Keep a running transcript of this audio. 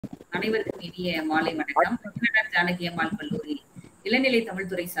அனைவருக்கும் இனிய மாலை வணக்கம். ஜானகி அம்மாள் கல்லூரி இளநிலை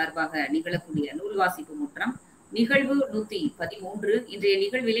தமிழ்துறை சார்பாக நிகழக்கூடிய நூல் வாசிப்பு முற்றம் நிகழ்வு 113. இன்றைய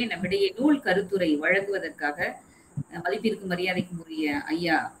நிகழ்விலே நம்மிடையே நூல் கருத்துரை வழங்குவதற்காக மதிப்பிற்கும் மரியாதைக்கும் உரிய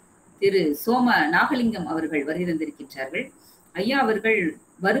ஐயா திரு சோம நாகலிங்கம் அவர்கள் வருகை தந்திருக்கின்றார்கள். ஐயா அவர்கள்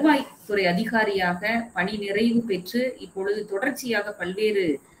வருவாய்த்துறை அதிகாரியாக பணி நிறைவு பெற்று இப்பொழுது தொடர்ச்சியாக பல்வேறு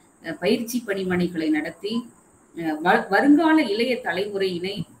பயிற்சி பணிமனைகளை நடத்தி வருங்கால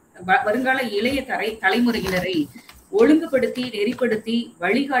இளைய தலைமுறையினரை ஒழுங்குபடுத்தி நெறிப்படுத்தி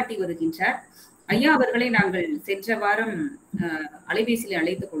வழிகாட்டி வருகின்றார். ஐயா அவர்களை நாங்கள் சென்ற வாரம் அலைபேசியில்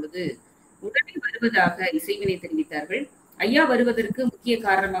அழைத்த பொழுது உடனே வருவதாக இசைவினை தெரிவித்தார்கள். ஐயா வருவதற்கு முக்கிய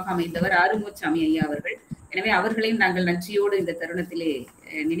காரணமாக அமைந்தவர் ஆறுமுகசாமி ஐயா அவர்கள். எனவே அவர்களையும் நாங்கள் நன்றியோடு இந்த தருணத்திலே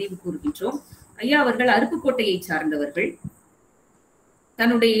நினைவு கூறுகின்றோம். ஐயா அவர்கள் அருப்புக்கோட்டையை சார்ந்தவர்கள்.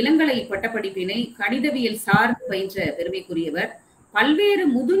 தன்னுடைய இளங்கலை பட்டப்படிப்பினை கணிதவியல் சார்ந்து பயின்ற பெருமைக்குரியவர். பல்வேறு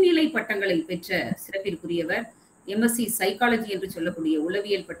முதுநிலை பட்டங்களை பெற்ற சிறப்பிற்குரியவர். எம்எஸ்சி சைக்காலஜி என்று சொல்லக்கூடிய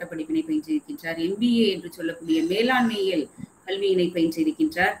உளவியல் பட்டப்படிப்பினை பயின்றிருக்கின்றார். MBA என்று சொல்லக்கூடிய மேலாண்மையியல் கல்வியினை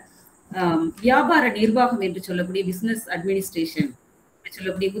பயின்றிருக்கின்றார். வியாபார நிர்வாகம் என்று சொல்லக்கூடிய பிசினஸ் அட்மினிஸ்ட்ரேஷன்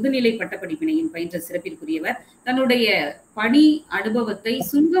சொல்லக்கூடிய முதுநிலை பட்டப்படிப்பினையும் பயின்ற சிறப்பிற்குரியவர். தன்னுடைய பணி அனுபவத்தை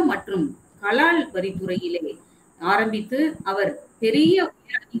சுங்கம் மற்றும் கலால் வரித்துறையிலே ஆரம்பித்து அவர் பெரிய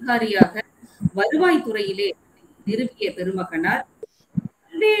அதிகாரியாக வருவாய்த்துறையிலே நிறுவிய பெருமகனார்.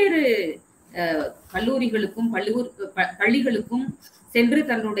 பல்வேறு கல்லூரிகளுக்கும் பள்ளிகளுக்கும் சென்று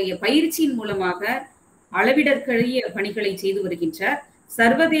தன்னுடைய பயிற்சியின் மூலமாக அளவிடற்கரிய பணிகளை செய்து வருகின்றார்.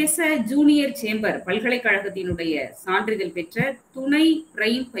 சர்வதேச ஜூனியர் சேம்பர் பல்கலைக்கழகத்தினுடைய சான்றிதழ் பெற்ற துணை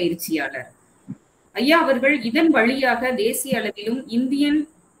பிரைம் பயிற்சியாளர். ஐயா அவர்கள் இதன் வழியாக தேசிய அளவிலும் இந்தியன்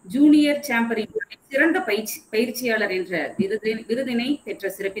ஜூனியர் சேம்பரின் சிறந்த பயிற்சியாளர் என்ற விருதினை பெற்ற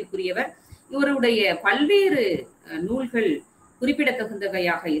சிறப்பிற்குரியவர். இவருடைய பல்வேறு நூல்கள்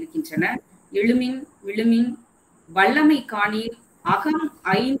குறிப்பிடத்தகுந்தவையாக இருக்கின்றன. எழுமின் விழுமின், வல்லமை காணீர், அகம்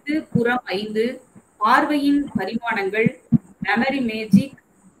 5 புறம் 5, பார்வையின் பரிமாணங்கள், மெமரி மேஜிக்,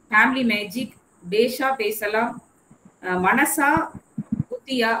 ஃபேமிலி மேஜிக், பேஷா பேசலாம், மனசா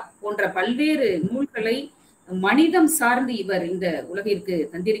புத்தியா போன்ற பல்வேறு நூல்களை மனிதம் சார்ந்து இவர் இந்த உலகிற்கு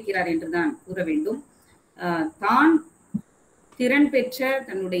தந்திருக்கிறார் என்றுதான் கூற வேண்டும். தான் திறன் பெற்ற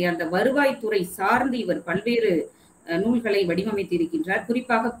தன்னுடைய அந்த வருவாய்த்துறை சார்ந்து இவர் பல்வேறு நூல்களை வடிவமைத்திருக்கின்றார்.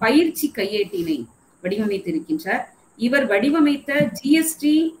 குறிப்பாக பயிற்சி கையேட்டினை வடிவமைத்திருக்கின்றார். இவர் வடிவமைத்த GST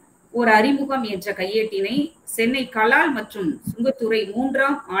ஒரு அறிமுகம் என்ற கையேட்டினை சென்னை கலால் மற்றும் சுங்கத்துறை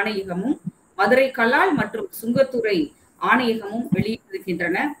 3ஆம் ஆணையகமும் மதுரை கலால் மற்றும் சுங்கத்துறை ஆணையகமும்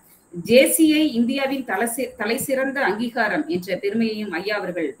வெளியிட்டிருக்கின்றன. JCI இந்தியாவின் தலைசிறந்த அங்கீகாரம் என்ற பெருமையையும் ஐயா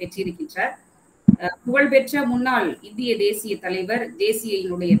அவர்கள் பெற்றிருக்கின்றார். புகழ்பெற்ற முன்னாள் இந்திய தேசிய தலைவர்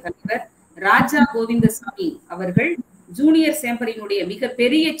JCI-னுடைய தலைவர் ராஜா கோவிந்தசாமி அவர்கள் ஜூனியர் சேம்பரினுடைய மிக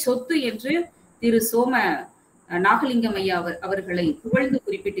பெரிய சொத்து என்று திரு சோம நாகலிங்கம் ஐயா அவர்களை புகழ்ந்து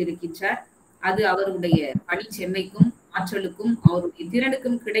குறிப்பிட்டிருக்கின்றார். அது அவருடைய பணி செம்மைக்கும் ஆற்றலுக்கும் அவருடைய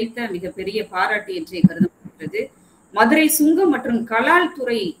திறனுக்கும் கிடைத்த மிகப்பெரிய பாராட்டு என்றே கருதப்படுகிறது. மதுரை சுங்கம் மற்றும் கலால்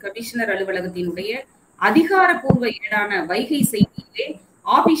துறை கமிஷனர் அலுவலகத்தினுடைய அதிகாரப்பூர்வ ஏடான வைகை செய்தியிலே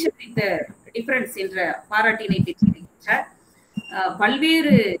ஆபீஷர் வித் டிஃபரன்ஸ் என்ற பாராட்டினை பெற்றிருக்கின்றார்.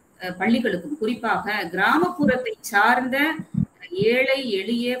 பல்வேறு பள்ளிகளுக்கும் குறிப்பாக கிராமப்புறத்தை சார்ந்த ஏழை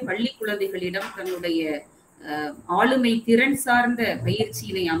எளிய பள்ளி குழந்தைகளிடம் தன்னுடைய ஆளுமை திறன் சார்ந்த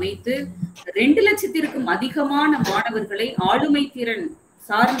பயிற்சியினை அமைத்து 2 லட்சத்திற்கும் அதிகமான மாணவர்களை ஆளுமை திறன்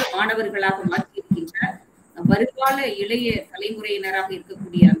சார்ந்த மாணவர்களாக மாற்றியிருக்கின்றார். வருங்கால இளைய தலைமுறையினராக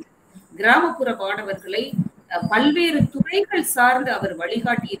இருக்கக்கூடிய கிராமப்புற மாணவர்களை பல்வேறு துறைகள் சார்ந்து அவர்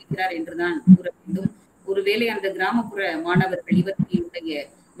வழிகாட்டி இருக்கிறார் என்றுதான் கூற வேண்டும். ஒருவேளை அந்த கிராமப்புற மாணவர்கள் இவர்களுடைய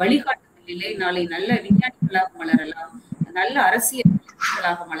வழிகாட்டுதலிலே நாளை நல்ல விஞ்ஞானிகளாக மலரலாம், நல்ல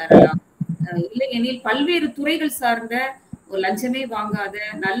அரசியலாக மலரலாம். இல்லையெனில் பல்வேறு துறைகள் சார்ந்த ஒரு லஞ்சமே வாங்காத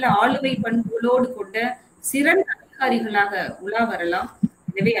நல்ல ஆளுமை பண்புகளோடு கொண்ட சிறந்த அதிகாரிகளாக உலா வரலாம்.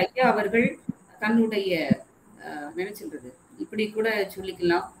 எனவே ஐயா அவர்கள் தன்னுடைய நினைச்சின்றது இப்படி கூட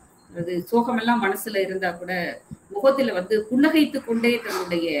சொல்லிக்கலாம், அது சோகமெல்லாம் மனசுல இருந்தா கூட முகத்துல புன்னகைத்து கொண்டே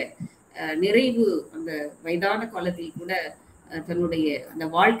தன்னுடைய நிறைவு அந்த வயதான காலத்தில் கூட தன்னுடைய அந்த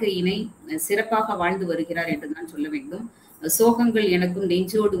வாழ்க்கையினை சிறப்பாக வாழ்ந்து வருகிறார் என்று நான் சொல்ல வேண்டும். சோகங்கள் எனக்கும்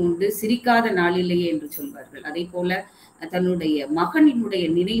நெஞ்சோடு உண்டு, சிரிக்காத நாளிலேயே என்று சொல்வார்கள். அதே போல தன்னுடைய மகனினுடைய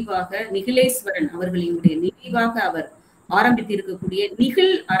நினைவாக நிகிலேஸ்வரன் அவர்களினுடைய நினைவாக அவர் ஆரம்பித்திருக்கக்கூடிய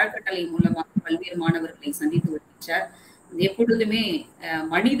நிகில் அறக்கட்டளை மூலமாக பல்வேறு மாணவர்களை சந்தித்து வருகின்றார். எப்பொழுதுமே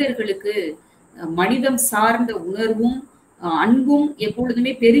மனிதர்களுக்கு மனிதம் சார்ந்த உணர்வும் அன்பும்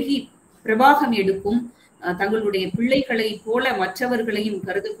எப்பொழுதுமே பெருகி பிரவாகம் எடுக்கும். தங்களுடைய பிள்ளைகளை போல மற்றவர்களையும்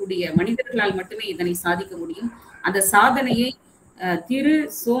கருதக்கூடிய மனிதர்களால் மட்டுமே இதனை சாதிக்க முடியும். அந்த சாதனையை திரு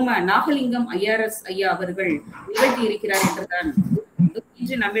சோம நாகலிங்கம் ஐஆர்எஸ் ஐயா அவர்கள் நிகழ்த்தி இருக்கிறார் என்றுதான்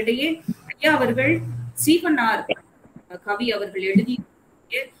இன்று நம்மிடையே ஐயா அவர்கள் சீவனார் கவி அவர்கள் எழுதி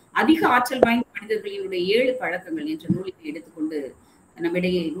அதிக ஆற்றல் வாய்ந்த மனிதர்களினுடைய 7 பழக்கங்கள் என்ற நூலினை எடுத்துக்கொண்டு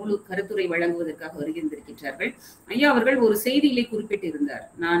நம்மிடையே நூலு கருத்துரை வழங்குவதற்காக வருகின்றிருக்கின்றார்கள். ஐயா அவர்கள் ஒரு செய்தியிலே குறிப்பிட்டிருந்தார்,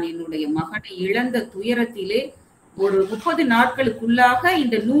 நான் என்னுடைய மகனை இழந்த துயரத்திலே ஒரு 30 நாட்களுக்குள்ளாக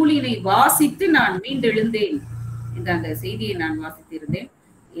இந்த நூலினை வாசித்து நான் மீண்டெழுந்தேன் என்ற அந்த செய்தியை நான் வாசித்திருந்தேன்.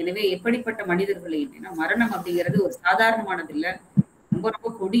 எனவே எப்படிப்பட்ட மனிதர்களை, மரணம் அப்படிங்கிறது ஒரு சாதாரணமானது இல்ல, ரொம்ப ரொம்ப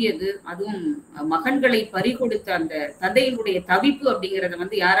கொடியது. அதுவும் மகன்களை பறிகொடுத்த அந்த தந்தையினுடைய தவிப்பு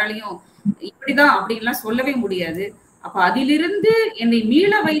அப்படிங்கிறத யாராலையும் இப்படிதான் அப்படின்லாம் சொல்லவே முடியாது. அப்ப அதிலிருந்து என்னை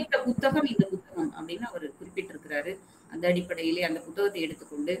மீள வைத்த புத்தகம் இந்த புத்தகம் அப்படின்னு அவர் குறிப்பிட்டிருக்கிறாரு. அந்த அடிப்படையிலே அந்த புத்தகத்தை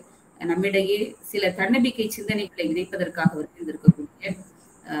எடுத்துக்கொண்டு நம்மிடையே சில தன்னம்பிக்கை சிந்தனைகளை விதைப்பதற்காக இருந்திருக்கக்கூடிய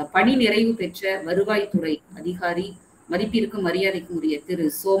பணி நிறைவு பெற்ற வருவாய்த்துறை அதிகாரி, மதிப்பிற்கும் மரியாதைக்கும் உரிய திரு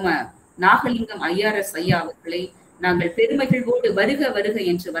சோம நாகலிங்கம் ஐஆர்எஸ் ஐயா அவர்களை நாங்கள் பெருமகிழ்வோடு வருக வருக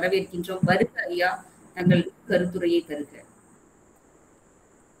என்று வரவேற்கின்றோம். வருக ஐயா, தங்கள் கருத்துரையை தருக.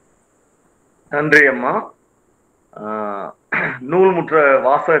 நன்றி அம்மா. நூல்முற்ற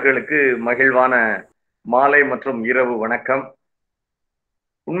வாசகர்களுக்கு மகிழ்வான மாலை மற்றும் இரவு வணக்கம்.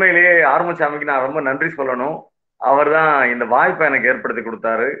 உண்மையிலேயே ஆறுமுகசாமிக்கு நான் ரொம்ப நன்றி சொல்லணும். அவர் தான் இந்த வாய்ப்பை எனக்கு ஏற்படுத்தி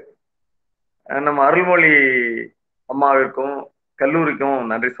கொடுத்தாரு. நம்ம அருள்மொழி அம்மாவிற்கும் கல்லூரிக்கும்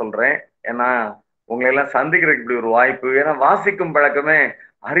நன்றி சொல்றேன். ஏன்னா உங்களை எல்லாம் சந்திக்கிறதுக்கு இப்படி ஒரு வாய்ப்பு, ஏன்னா வாசிக்கும் பழக்கமே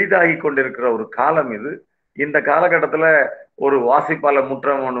அரிதாகி கொண்டிருக்கிற ஒரு காலம் இது. இந்த காலகட்டத்துல ஒரு வாசிப்பாளர்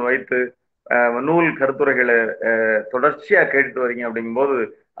முற்றம் ஒன்று வைத்து நூல் கருத்துரைகளை தொடர்ச்சியா கேட்டுட்டு வரீங்க அப்படிங்கும்போது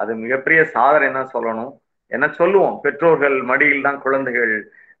அது மிகப்பெரிய சாதனை தான் சொல்லணும். என்ன சொல்லுவோம், பெற்றோர்கள் மடியில் தான் குழந்தைகள்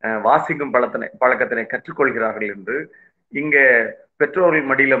வாசிக்கும் பழக்கத்தினை கற்றுக்கொள்கிறார்கள் என்று. இங்க பெற்றோர்கள்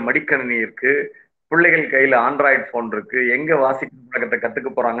மடியில மடிக்கணினி இருக்கு, பிள்ளைகள் கையில ஆண்ட்ராய்டு போன் இருக்கு. எங்க வாசிக்கும் பழக்கத்தை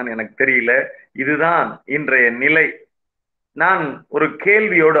கத்துக்க போறாங்கன்னு எனக்கு தெரியல. இதுதான் இன்றைய நிலை. நான் ஒரு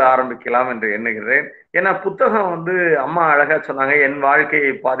கேள்வியோடு ஆரம்பிக்கலாம் என்று எண்ணுகிறேன். ஏன்னா புத்தகம் அம்மா அழகா சொன்னாங்க, என்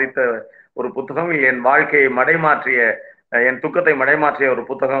வாழ்க்கையை பாதித்த ஒரு புத்தகம், என் வாழ்க்கையை மடைமாற்றிய, என் துக்கத்தை மடைமாற்றிய ஒரு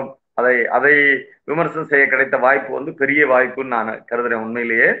புத்தகம். அதை விமர்சனம் செய்ய கிடைத்த வாய்ப்பு பெரிய வாய்ப்புன்னு நான் கருதுறேன்.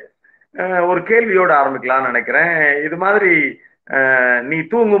 உண்மையிலேயே ஒரு கேள்வியோடு ஆரம்பிக்கலாம்னு நினைக்கிறேன். இது மாதிரி நீ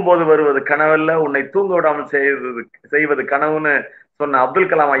தூங்கும் போது வருவது கனவல்ல, உன்னை தூங்க விடாமல் செய்வது கனவுன்னு சொன்ன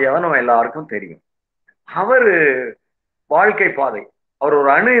அப்துல் கலாம் ஐயாவை நம்ம எல்லாருக்கும் தெரியும். அவரு வாழ்க்கை பாதை, அவர்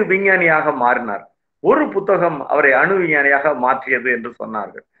ஒரு அணு விஞ்ஞானியாக மாறினார். ஒரு புத்தகம் அவரை அணு விஞ்ஞானியாக மாற்றியது என்று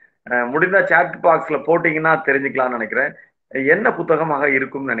சொன்னார்கள். முடிந்த சாட் பாக்ஸ்ல போட்டீங்கன்னா தெரிஞ்சுக்கலாம்னு நினைக்கிறேன். என்ன புத்தகமாக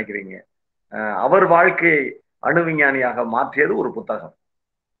இருக்கும்னு நினைக்கிறீங்க? அவர் வாழ்க்கையை அணு விஞ்ஞானியாக மாற்றியது ஒரு புத்தகம்.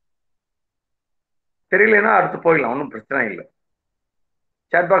 தெரியலன்னா அடுத்து போயிடலாம், ஒன்றும் பிரச்சனை இல்லை.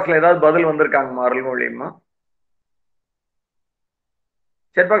 சாட் பாக்ஸ்ல ஏதாவது பதில் வந்திருக்காங்கம்மா அருள்மொழியம்மா?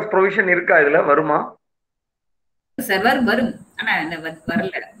 சாட் பாக்ஸ் ப்ரொவிஷன் இருக்கா, இதுல வருமா? வரும், ஆனா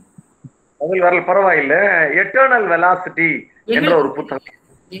வரல. பதில் வரல, பரவாயில்ல. எட்டர்னல் வெலாசிட்டி என்ற ஒரு புத்தகம்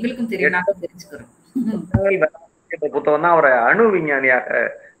எங்களுக்கும் தெரிஞ்சுக்கிறோம். இந்த புத்தகம் தான் அவரை அணு விஞ்ஞானியாக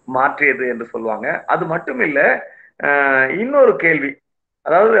மாற்றியது என்று சொல்லுவாங்க. அது மட்டும் இல்ல, இன்னொரு கேள்வி.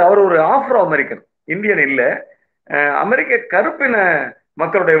 அதாவது அவர் ஒரு ஆப்ரோ அமெரிக்கன், இந்தியன் இல்ல, அமெரிக்க கருப்பின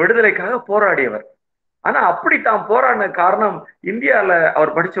மக்களுடைய விடுதலைக்காக போராடியவர். ஆனா அப்படி தான் போராடின காரணம் இந்தியால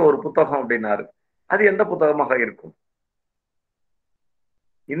அவர் படிச்ச ஒரு புத்தகம் அப்படின்னாரு. அது எந்த புத்தகமாக இருக்கும்?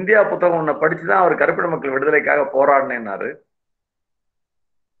 இந்தியா புத்தகம் ஒன்ன படிச்சுதான் அவர் கருப்பின மக்கள் விடுதலைக்காக போராடினாரு.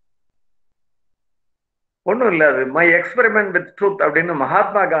 ஒண்ணும் இல்ல, அது மை எக்ஸ்பெரிமெண்ட் வித் ட்ரூத் அப்படின்னு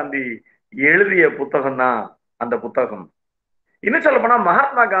மகாத்மா காந்தி எழுதிய புத்தகம் தான் அந்த புத்தகம். இன்னும் சொல்ல போனா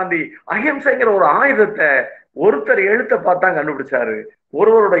மகாத்மா காந்தி அஹிம்சைங்கிற ஒரு ஆயுதத்தை ஒருத்தர் எழுத்தை பார்த்தா கண்டுபிடிச்சாரு.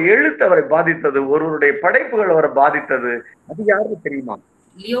 ஒருவரோட எழுத்து அவரை பாதித்தது, ஒருவருடைய படைப்புகள் அவரை பாதித்தது. அது யாருக்கு தெரியுமா?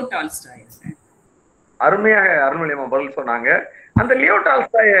 Leo Tolstoy. அருமையாக அருள்மொழியம்மா பதில் சொன்னாங்க. அந்த லியோ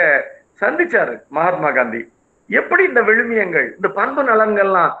டால்ஸ்டாய சந்திச்சாரு மகாத்மா காந்தி. எப்படி இந்த விழுமியங்கள், இந்த பண்பு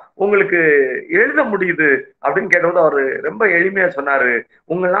நலன்கள்லாம் உங்களுக்கு எழுத முடியுது அப்படின்னு கேட்டபோது அவரு ரொம்ப எளிமையா சொன்னாரு,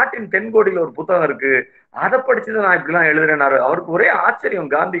 உங்க நாட்டின் தென்கோடியில ஒரு புத்தகம் இருக்கு, அதை படிச்சுதான் நான் இப்படிலாம் எழுதுறேன்னாரு. அவருக்கு ஒரே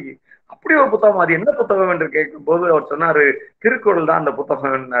ஆச்சரியம் காந்திக்கு. அப்படி ஒரு புத்தகம், அது என்ன புத்தகம் என்று கேட்கும் போது அவர் சொன்னாரு, திருக்குறள் தான் அந்த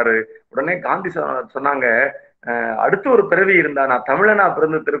புத்தகம்னாரு. உடனே காந்தி சொன்னாங்க, அடுத்து ஒரு பிறவி இருந்தா நான் தமிழனா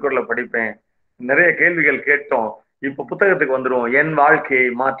பிறந்து திருக்குறளை படிப்பேன். நிறைய கேள்விகள் கேட்டோம், இப்ப புத்தகத்துக்கு வந்துடும். என் வாழ்க்கையை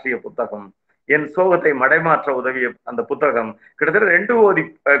மாற்றிய புத்தகம், என் சோகத்தை மடைமாற்ற உதவிய அந்த புத்தகம். கிட்டத்தட்ட 2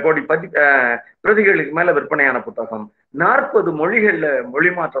 கோடி பிரதிகளுக்கு மேல விற்பனையான புத்தகம். 40 மொழிகள்ல மொழி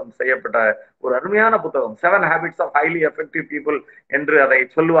மாற்றம் செய்யப்பட்ட ஒரு அருமையான புத்தகம். 7 habits of highly effective people என்று அதை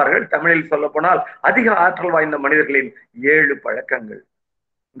சொல்லுவார்கள். தமிழில் சொல்ல போனால் அதிக ஆற்றல் வாய்ந்த மனிதர்களின் 7 பழக்கங்கள்.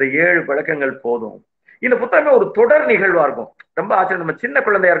 இந்த 7 பழக்கங்கள் போதும். இந்த புத்தகமே ஒரு தொடர் நிகழ்வா இருக்கும். ரொம்ப ஆச்சரியம். நம்ம சின்ன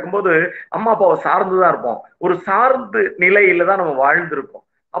குழந்தையா இருக்கும்போது அம்மா அப்பாவை சார்ந்துதான் இருப்போம். ஒரு சார்ந்து நிலையில தான் நம்ம வாழ்ந்திருப்போம்.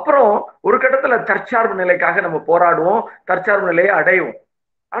 அப்புறம் ஒரு கட்டத்துல தற்சார்பு நிலைக்காக நம்ம போராடுவோம், தற்சார்பு நிலையை அடையும்.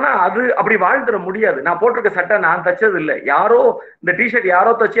 ஆனா அது அப்படி வாழ்ந்துட முடியாது. நான் போட்டிருக்க சட்டை நான் தச்சது இல்லை, யாரோ இந்த டிஷர்ட்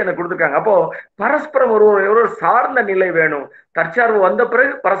யாரோ தச்சு எனக்கு கொடுத்துருக்காங்க. அப்போ பரஸ்பரம் ஒரு சார்ந்த நிலை வேணும். தற்சார்பு வந்த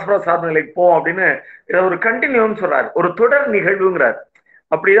பிறகு பரஸ்பர சார்ந்த நிலைக்கு போவோம் அப்படின்னு இதை ஒரு கண்டினியூன்னு சொல்றாரு, ஒரு தொடர் நிகழ்வுங்கிறார்.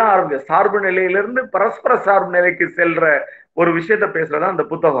 அப்படிதான் ஆரம்பிச்சு சார்பு நிலையிலிருந்து பரஸ்பர சார்பு நிலைக்கு செல்ற ஒரு விஷயத்த பேசுறதா அந்த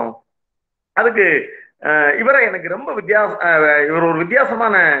புத்தகம். அதுக்கு இவரை எனக்கு ரொம்ப இவர் ஒரு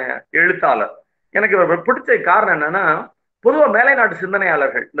வித்தியாசமான எழுத்தாளர். எனக்கு இவர் பிடிச்ச காரணம் என்னன்னா, பொதுவா மேலை நாட்டு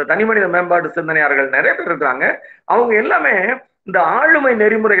சிந்தனையாளர்கள், இந்த தனிமனித மேம்பாட்டு சிந்தனையாளர்கள் நிறைய பேர் இருக்காங்க. அவங்க எல்லாமே இந்த ஆளுமை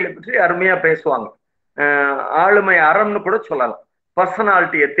நெறிமுறைகளை பற்றி அருமையா பேசுவாங்க. ஆளுமை அறம்னு கூட சொல்லலாம்,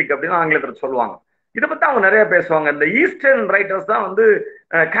 பர்சனாலிட்டி எத்திக் அப்படின்னு ஆங்கிலத்தில் சொல்லுவாங்க. இதை பத்தி அவங்க நிறைய பேசுவாங்க. இந்த ஈஸ்டர்ன் ரைட்டர்ஸ் தான் வந்து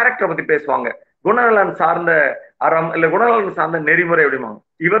கேரக்டரை பத்தி பேசுவாங்க, குணநலன் சார்ந்த அறம் இல்ல குணநலன் சார்ந்த நெறிமுறை அப்படிமா.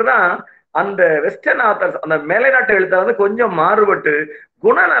 இவர் தான் அந்த வெஸ்டர்ன் ஆத்தர்ஸ், அந்த மேலை நாட்டு எழுத்தாளர் வந்து கொஞ்சம் மாறுபட்டு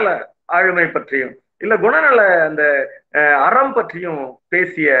குணநல ஆளுமை பற்றியும் இல்ல குணநல அந்த அறம் பற்றியும்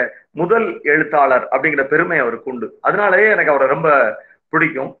பேசிய முதல் எழுத்தாளர் அப்படிங்கிற பெருமை அவருக்கு உண்டு. அதனாலேயே எனக்கு அவரை ரொம்ப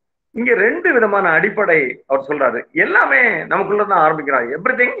பிடிக்கும். இங்க ரெண்டு விதமான அடிப்படை அவர் சொல்றாரு. எல்லாமே நமக்குள்ளதான் ஆரம்பிக்கிறார்.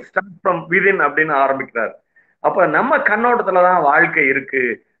 Every thing start from within அப்படின்னு ஆரம்பிக்கிறார். அப்ப நம்ம கண்ணோட்டத்துலதான் வாழ்க்கை இருக்கு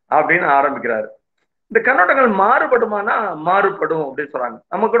அப்படின்னு ஆரம்பிக்கிறாரு. இந்த கண்ணோட்டங்கள் மாறுபடுமானா மாறுபடும் அப்படின்னு சொல்றாங்க.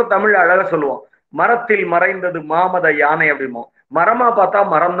 நம்ம கூட தமிழ் அழகா சொல்லுவோம், மரத்தில் மறைந்தது மாமத யானை அப்படிமோ. மரமா பார்த்தா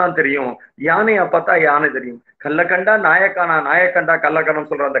மரம் தான் தெரியும், யானையா பார்த்தா யானை தெரியும். கள்ளக்கண்டா நாயக்கானா, நாயக்கண்டா கள்ளக்கண்டம்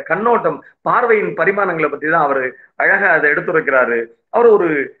சொல்ற அந்த கண்ணோட்டம், பார்வையின் பரிமாணங்களை பத்தி தான் அவரு அழகா அதை எடுத்துரைக்கிறாரு. அவர் ஒரு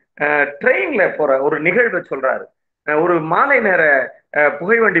ட்ரெயின்ல போற ஒரு நிகழ்வை சொல்றாரு. ஒரு மாலை நேர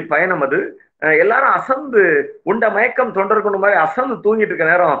புகைவண்டி பயணம். அது எல்லாரும் அசந்து உண்ட மயக்கம் தொண்டர்கொண்டு மாதிரி அசந்து தூங்கிட்டு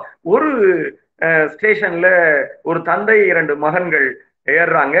இருக்க நேரம் ஒரு ஸ்டேஷன்ல ஒரு தந்தை 2 மகன்கள்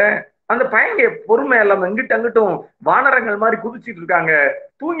ஏறுறாங்க. அந்த பையங்க பொறுமை எல்லாம் எங்கிட்ட அங்கிட்டும் வானரங்கள் மாதிரி குதிச்சிட்டு இருக்காங்க.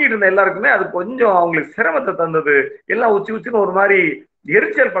 தூங்கிட்டு இருந்த எல்லாருக்குமே அது கொஞ்சம் அவங்களுக்கு சிரமத்தை தந்தது. எல்லாம் உச்சி உச்சின்னு ஒரு மாதிரி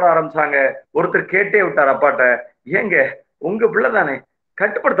எரிச்சல் பட ஆரம்பிச்சாங்க. ஒருத்தர் கேட்டே விட்டார் அப்பாட்ட, ஏங்க உங்க பிள்ளை தானே,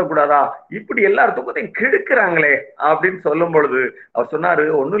 கட்டுப்படுத்தக்கூடாதா, இப்படி எல்லாரும் தூக்கத்தையும் கெடுக்கிறாங்களே அப்படின்னு சொல்லும் பொழுது அவர் சொன்னாரு,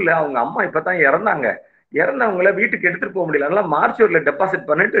 ஒண்ணும் இல்ல, அவங்க அம்மா இப்பதான் இறந்தாங்க, இறந்தவங்கள வீட்டுக்கு எடுத்துட்டு போக முடியல, அதனால மார்ச்சுவரியில டெபாசிட்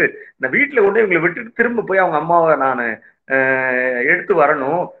பண்ணிட்டு நான் வீட்டுல கொண்டு இவங்களை விட்டுட்டு திரும்ப போய் அவங்க அம்மாவை நான் எடுத்து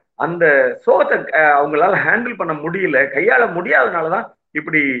வரணும். அந்த சோகத்தை அவங்களால ஹேண்டில் பண்ண முடியல, கையாள முடியாதனாலதான்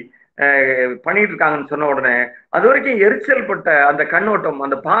இப்படி பண்ணிட்டு இருக்காங்கன்னு சொன்ன உடனே அது வரைக்கும் எரிச்சல் பட்ட அந்த கண்ணோட்டம்,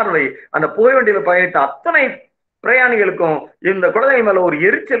 அந்த பார்வை, அந்த புகை வண்டியில பயணித்த அத்தனை பிரயாணிகளுக்கும் இந்த குழந்தை மேல ஒரு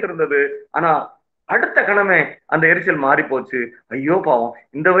எரிச்சல் இருந்தது. ஆனா அடுத்த கணமே அந்த எரிச்சல் மாறி போச்சு. ஐயோ பாவம்,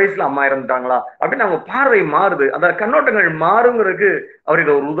 இந்த வயசுல அம்மா இறந்துட்டாங்களா அப்படின்னு அவங்க பார்வை மாறுது. அந்த கண்ணோட்டங்கள் மாறுங்கிறதுக்கு அவர்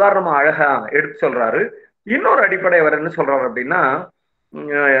இதை ஒரு உதாரணமா அழகா எடுத்து சொல்றாரு. இன்னொரு அடிப்படை அவர் என்ன சொல்றாரு அப்படின்னா,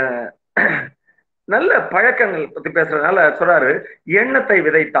 நல்ல பழக்கங்கள் பத்தி பேசுறதுனால சொல்றாரு, எண்ணத்தை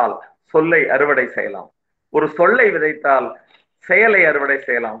விதைத்தால் சொல்லை அறுவடை செய்யலாம், ஒரு சொல்லை விதைத்தால் செயலை அறுவடை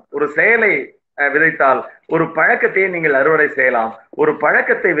செய்யலாம், ஒரு செயலை விதைத்தால் ஒரு பழக்கத்தையே நீங்கள் அறுவடை செய்யலாம், ஒரு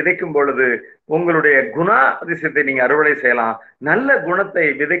பழக்கத்தை விதைக்கும் பொழுது உங்களுடைய குணாதிசயத்தை நீங்க அறுவடை செய்யலாம், நல்ல குணத்தை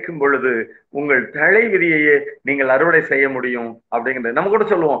விதைக்கும் பொழுது உங்கள் தலை விதியையே நீங்கள் அறுவடை செய்ய முடியும் அப்படிங்கிறது நம்ம கூட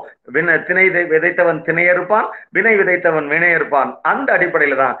சொல்லுவோம். திணை விதைத்தவன் திணையறுப்பான், வினை விதைத்தவன் வினையறுப்பான். அந்த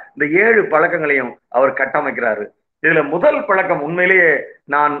அடிப்படையில தான் இந்த 7 பழக்கங்களையும் அவர் கட்டமைக்கிறாரு. இதுல முதல் பழக்கம் உண்மையிலேயே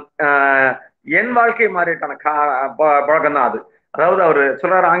நான் என் வாழ்க்கை மாறிட்டான பழக்கம் தான் அது. அதாவது அவர்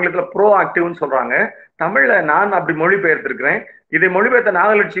சொல்றாரு, ஆங்கிலத்துல ப்ரோ ஆக்டிவ்னு சொல்றாங்க, தமிழ்ல நான் அப்படி மொழிபெயர்த்திருக்கிறேன். இதை மொழிபெயர்த்த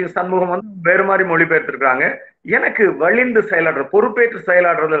நாகலட்சுமி சண்முகம் வந்து வேறு மாதிரி மொழிபெயர்த்திருக்கிறாங்க. எனக்கு வலிந்து செயலாடுற, பொறுப்பேற்று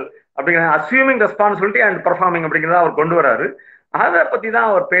செயலாடுறதல் அப்படிங்கிற அஸ்யூமிங் ரெஸ்பான்சிபிலிட்டி அண்ட் பர்ஃபார்மிங் அப்படிங்கிறத அவர் கொண்டு வராரு. அதை பத்தி தான்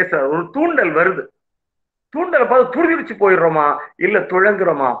அவர் பேசுறாரு. ஒரு தூண்டல் வருது, தூண்டலை பார்த்து துருவிச்சு போயிடுறோமா இல்ல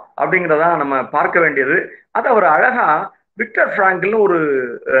துழங்குறோமா அப்படிங்கிறதா நம்ம பார்க்க வேண்டியது. அது அவர் அழகா விக்டர் பிராங்கிள்னு ஒரு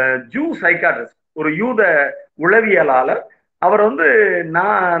ஜூ சைக்காட்ரிஸ்ட், ஒரு யூத உளவியலாளர், அவர் வந்து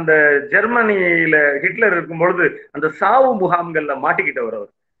நான் அந்த ஜெர்மனியில ஹிட்லர் இருக்கும் பொழுது அந்த சாவு முகாம்கள்ல மாட்டிக்கிட்டவர். அவர்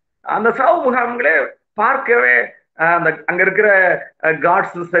அந்த சாவு முகாம்களே பார்க்கவே அந்த அங்க இருக்கிற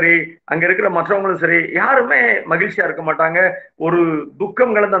காட்ஸும் சரி, அங்க இருக்கிற மற்றவங்களும் சரி, யாருமே மகிழ்ச்சியா இருக்க மாட்டாங்க. ஒரு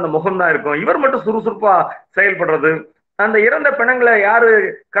துக்கம் கலந்த அந்த முகம் தான் இருக்கும். இவர் மட்டும் சுறுசுறுப்பா செயல்படுறது, அந்த இறந்த பிணங்களை யாரு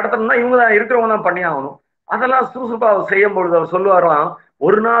கடத்தணும்னா இவங்க தான், இருக்கிறவங்க தான் பண்ணி ஆகணும். அதெல்லாம் சுறுசுறுப்பா செய்யும் பொழுது அவர் சொல்லுவாராம்,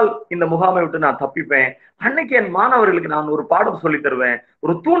 ஒரு நாள் இந்த முகாமை விட்டு நான் தப்பிப்பேன், அன்னைக்கு என் மாணவர்களுக்கு நான் ஒரு பாடம் சொல்லி தருவேன்,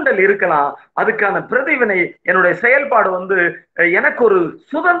 ஒரு தூண்டல் இருக்கலாம், அதுக்கான பிரதிவினை என்னுடைய செயல்பாடு வந்து எனக்கு ஒரு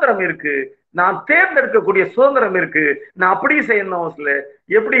சுதந்திரம் இருக்கு, நான் தேர்ந்தெடுக்கக்கூடிய சுதந்திரம் இருக்கு. நான் அப்படியே செய்யணும் அவசியம்.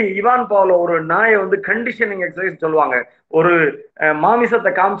 எப்படி இவான் பாவ்லோ ஒரு நாயை வந்து கண்டிஷனிங் எக்ஸசைஸ் சொல்லுவாங்க. ஒரு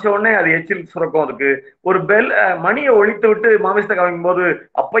மாமிசத்தை காமிச்ச உடனே அது எச்சில் சுரக்கும். அதுக்கு ஒரு மணியை ஒழித்து விட்டு மாமிசத்தை காமிக்கும் போது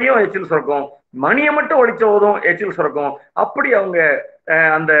அப்பையும் எச்சில் சுரக்கும். மணியை மட்டும் ஒழிச்ச போதும் எச்சில் சுரக்கும். அப்படி அவங்க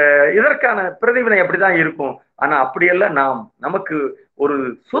அந்த இதற்கான பிரதிவினை அப்படிதான் இருக்கும். ஆனா அப்படியெல்லாம் நமக்கு ஒரு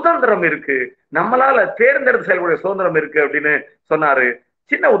சுதந்திரம் இருக்கு, நம்மளால தேர்ந்தெடுத்து செயல்பட சுதந்திரம் இருக்கு அப்படின்னு சொன்னாரு.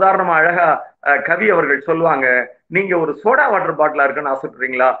 சின்ன உதாரணமா அழகா கவி அவர்கள் சொல்லுவாங்க, நீங்க ஒரு சோடா வாட்டர் பாட்டிலா இருக்குன்னு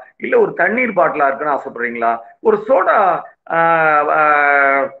ஆசைப்படுறீங்களா, இல்ல ஒரு தண்ணீர் பாட்டிலா இருக்குன்னு ஆசைப்படுறீங்களா? ஒரு சோடா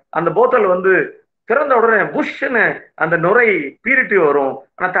அந்த போத்தல் வந்து திறந்த உடனே புஷ்ன்னு அந்த நுரை பீரிட்டு வரும்,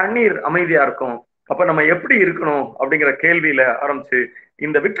 ஆனா தண்ணீர் அமைதியா இருக்கும். அப்ப நம்ம எப்படி இருக்கணும் அப்படிங்கிற கேள்வியில ஆரம்பிச்சு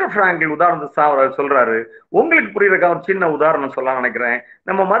இந்த விக்டர் பிராங்கில் உதாரணத்தை சொல்றாரு. உங்களுக்கு புரியுறதுக்காக ஒரு சின்ன உதாரணம் சொல்ல நினைக்கிறேன்.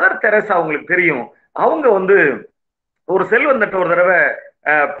 நம்ம மதர் தெரசா உங்களுக்கு தெரியும். அவங்க வந்து ஒரு செல்வந்தட்ட ஒரு தடவை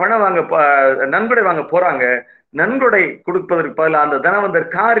பணம் வாங்க நன்கொடை வாங்க போறாங்க. நன்கொடை கொடுப்பதற்கு பதிலாக அந்த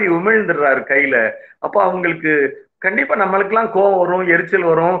தனவந்தர் காரி உமிழ்ந்துடுறாரு கையில. அப்ப அவங்களுக்கு கண்டிப்பா நம்மளுக்கு எல்லாம் கோபம் வரும், எரிச்சல்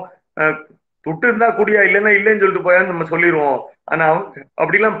வரும். துட்டு இருந்தா குடியா, இல்லைன்னா இல்லைன்னு சொல்லிட்டு போயான்னு நம்ம சொல்லிடுவோம். ஆனா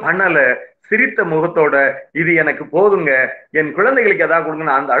அப்படிலாம் பண்ணல. சிரித்த முகத்தோட இது எனக்கு போதுங்க, என் குழந்தைகளுக்கு எதாவது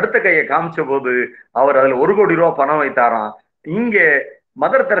கொடுங்க அந்த அடுத்த கையை காமிச்ச போது அவர் அதுல 1 கோடி ரூபாய் பணம் வைத்தாராம். இங்க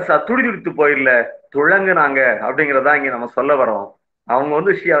மதர் தெரசா துடிதுடித்து போயிடல, துளங்குனாங்க அப்படிங்கறதா இங்க நம்ம சொல்ல வரோம். அவங்க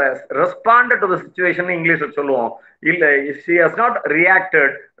வந்து she has responded to the situation இங்கிலீஷ்ல சொல்லுவோம். இல்ல she has not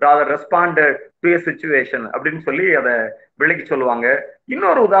reacted, rather responded to a situation அப்படின்னு சொல்லி அதை விளக்கி சொல்லுவாங்க.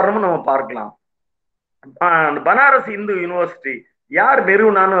 இன்னொரு உதாரணமும் நம்ம பார்க்கலாம். பனாரஸ் இந்து யூனிவர்சிட்டி யார்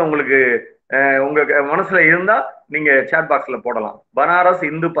நிறுவனான்னு உங்களுக்கு உங்க மனசுல இருந்தா நீங்க சாட் பாக்ஸ்ல போடலாம். பனாரஸ்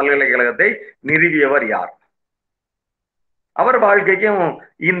இந்து பல்கலைக்கழகத்தை நிறுவியவர் யார்? அவர் வாழ்க்கைக்கும்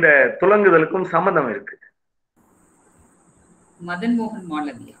இந்த துலங்குதலுக்கும் சம்பந்தம் இருக்கு. மதன் மோகன்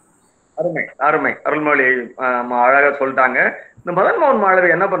மாளவியா. அருமை அருமை, அருள்மொழி அழகா சொல்லிட்டாங்க. இந்த மதன் மோகன்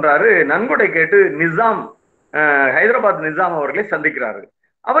மாளவியா என்ன பண்றாரு, நன்கொடை கேட்டு நிசாம் ஹைதராபாத் நிசாம் அவர்களை சந்திக்கிறாரு.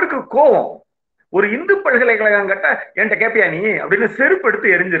 அவருக்கு கோபம். ஒரு இந்து பல்கலைக்கழகம் கட்ட என்கிட்ட கேப்பியா நீ அப்படின்னு செருப்பு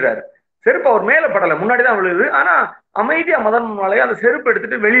எடுத்து எரிஞ்சிடறாரு. செருப்பு அவர் மேல படல, முன்னாடிதான் விழுது. ஆனா அமைதியா மதன் மாளவியா அந்த செருப்பு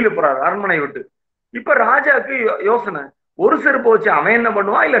எடுத்துட்டு வெளியில போறாரு அரண்மனை விட்டு. இப்ப ராஜாக்கு யோசனை, ஒரு செருப்பு வச்சு அவன் என்ன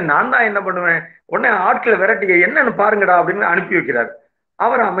பண்ணுவான், இல்ல நான் தான் என்ன பண்ணுவேன், உடனே ஆட்களை விரட்டிக்க என்னன்னு பாருங்கடா அப்படின்னு அனுப்பி வைக்கிறார்.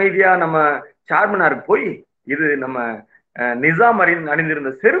 அவர் அமைதியா நம்ம சார்மனாருக்கு போய் இது நம்ம நிசாம்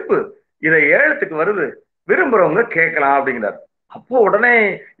அணிந்திருந்த செருப்பு, இதை ஏலத்துக்கு வருது, விரும்புறவங்க கேட்கலாம் அப்படிங்கிறார். அப்போ உடனே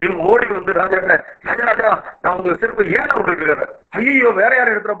இவங்க ஓடி வந்து ராஜா ராஜா நான் உங்க செருப்பு ஏலம் விட்டுருக்காரு. ஐயோ வேற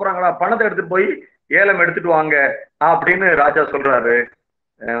யாரும் எடுத்துட போறாங்களா, பணத்தை எடுத்துட்டு போய் ஏலம் எடுத்துட்டு வாங்க அப்படின்னு ராஜா சொல்றாரு.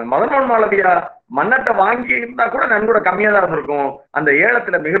 மதன் மோகன் மாளவியா மன்னத்தை வாங்கி இருந்தா கூட நன்கூட கம்மியா தான் இருந்திருக்கும். அந்த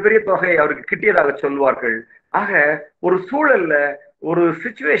ஏலத்துல மிகப்பெரிய தொகை அவருக்கு கிட்டியதாக சொல்வார்கள். ஆக ஒரு சூழல்ல ஒரு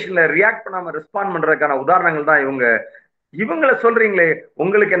சிச்சுவேஷன்ல ரியாக்ட் பண்ணாம ரெஸ்பாண்ட் பண்றதுக்கான உதாரணங்கள் தான் இவங்களை சொல்றீங்களே,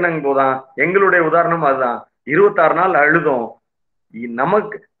 உங்களுக்கு என்னங்க போதான், எங்களுடைய உதாரணம் அதுதான். 26 நாள் அழுதும்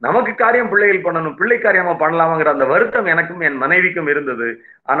நமக்கு காரியம் பிள்ளைகள் பண்ணணும், பிள்ளை காரியமா பண்ணலாமாங்கிற அந்த வருத்தம் எனக்கும் என் மனைவிக்கும் இருந்தது.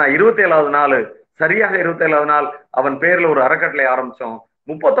 ஆனா 27வது நாள், சரியாக 27வது நாள் அவன் பேர்ல ஒரு அறக்கட்டளை ஆரம்பிச்சோம்.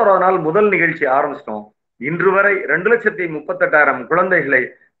 31வது நாள் முதல் நிகழ்ச்சி ஆரம்பிச்சிட்டோம். இன்று வரை 2,38,000 குழந்தைகளை,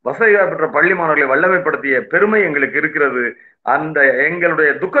 வசதி பெற்ற பள்ளி மாணவர்களை வல்லமைப்படுத்திய பெருமை எங்களுக்கு இருக்கிறது. அந்த எங்களுடைய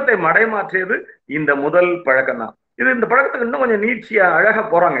துக்கத்தை மடைமாற்றியது இந்த முதல் பழக்கம் தான். இந்த பழக்கத்துக்கு இன்னும் கொஞ்சம் நீட்சியா அழகா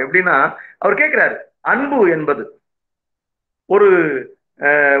போறாங்க. எப்படின்னா அவர் கேட்கிறாரு, அன்பு என்பது ஒரு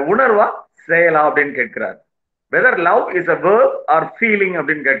உணர்வா செயலா அப்படின்னு கேட்கிறார். Weather love is a verb are feeling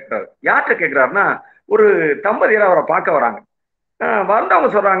அப்படின்னு கேட்கிறார். யார்கிட்ட கேட்கிறாருன்னா, ஒரு தம்பதியர் அவரை பார்க்க வராங்க. வந்தவங்க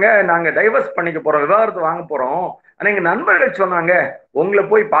சொல்றாங்க, நாங்க டைவர்ஸ் பண்ணிக்க போறோம், விவாகரத்து வாங்க போறோம். ஆனா எங்க நண்பர்கள் சொன்னாங்க உங்களை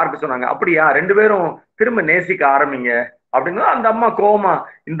போய் பார்க்க சொன்னாங்க. அப்படியா, 2 பேரும் திரும்ப நேசிக்க ஆரம்பிங்க அப்படின்னு அந்த அம்மா கோவமா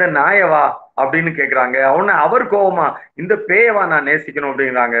இந்த நாயவா அப்படின்னு கேட்கிறாங்க. அவர் கோவமா இந்த பேயவா நான் நேசிக்கணும்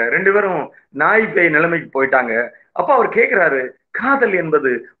அப்படிங்கிறாங்க. 2 பேரும் நாய் பேய் நிலைமைக்கு போயிட்டாங்க. அப்ப அவர் கேட்கிறாரு, காதல் என்பது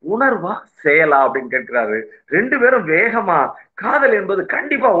உணர்வா செயலா அப்படின்னு கேட்கிறாரு. 2 பேரும் வேகமா காதல் என்பது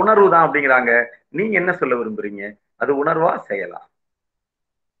கண்டிப்பா உணர்வு தான் அப்படிங்கிறாங்க. நீங்க என்ன சொல்ல விரும்புறீங்க, அது உணர்வா செயலா?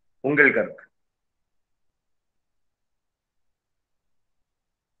 உங்கள் கருத்து.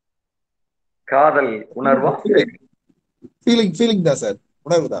 காதல் உணர்வா? ஃபீலிங் தான் சார்,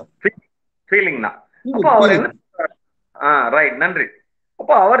 உணர்வு தான். ஃபீலிங் தான். அப்ப அவர் என்ன, ரைட், நன்றி.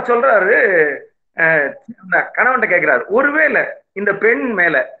 அப்ப அவர் சொல்றாரு, கணவன் கேட்கிறாரு, ஒருவேளை இந்த பெண்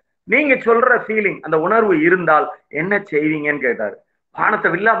மேல நீங்க சொல்ற ஃபீலிங், அந்த உணர்வு இருந்தால் என்ன செய்வீங்கன்னு கேட்டாரு. பானத்தை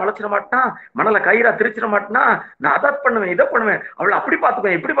வில்லா மலைச்சிட மாட்டான், மணலை கயிறா திரிச்சிட மாட்டான், நான் அதை பண்ணுவேன் இதை பண்ணுவேன், அவளை அப்படி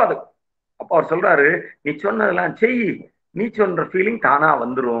பார்த்துக்குவேன் இப்படி பார்த்துக்குவேன். அப்ப அவர் சொல்றாரு, நீ சொன்னதெல்லாம் செய், நீ சொல்ற ஃபீலிங் தானா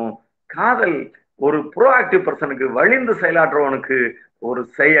வந்துடும். காதல் ஒரு ப்ரோஆக்டிவ் பர்சனுக்கு, வலிந்து செயலாற்றுவனுக்கு ஒரு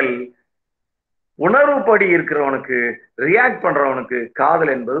செயல். உணர்வுப்படி இருக்கிறவனுக்கு, ரியாக்ட் பண்றவனுக்கு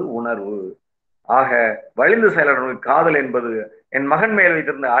காதல் என்பது உணர்வு. ஆக வலிந்து செயலவனுக்கு காதல் என்பது, என் மகன் மேல்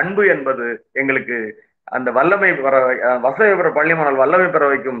வைத்திருந்த அன்பு என்பது எங்களுக்கு அந்த வல்லமை பெற, வசதி பெற பள்ளிமானல் வல்லமை பெற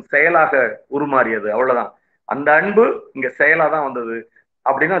வைக்கும் செயலாக உருமாறியது. அவ்வளவுதான். அந்த அன்பு இங்க செயலா தான் வந்தது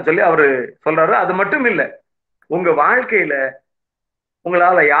அப்படின்னு சொல்லி அவரு சொல்றாரு. அது மட்டும் இல்ல, உங்க வாழ்க்கையில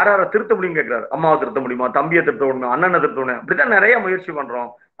உங்களால யார திருத்த முடியும் கேட்கிறாரு. அம்மாவை திருத்த முடியுமா, தம்பியை திருத்த முடியுமா, அண்ணனை திருத்த முடியும், அப்படித்தான் நிறைய முயற்சி பண்றோம்.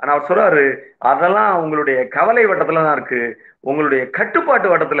 ஆனா அவர் சொல்றாரு, அதெல்லாம் உங்களுடைய கவலை வட்டத்துல தான் இருக்கு, உங்களுடைய கட்டுப்பாட்டு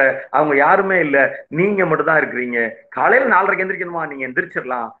வட்டத்துல அவங்க யாருமே இல்ல, நீங்க மட்டும் தான் இருக்கிறீங்க. காலையில 4:30 எந்திரிக்கணுமா, நீங்க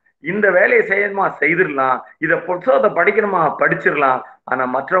எந்திரிச்சிடலாம். இந்த வேலையை செய்யணுமா, செய்திடலாம். இத புத்தகத்தை படிக்கணுமா, படிச்சிடலாம். ஆனா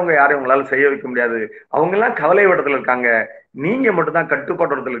மற்றவங்க யாரையும் உங்களால செய்ய வைக்க முடியாது. அவங்க எல்லாம் கவலை வட்டத்துல இருக்காங்க, நீங்க மட்டும் தான்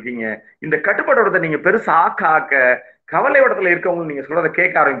கட்டுப்பாட்டு வட்டத்துல இருக்கீங்க. இந்த கட்டுப்பாட்டு வட்டத்தை நீங்க பெருசா ஆக்க ஆக்க கவலை வட்டத்துல இருக்கவங்க நீங்க சொல்றதை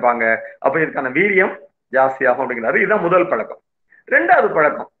கேட்க ஆரம்பிப்பாங்க. அப்ப இதுக்கான வீரியம் ஜாஸ்தியாகும் அப்படிங்கிறாரு. இதுதான் முதல் பழக்கம். ரெண்டாவது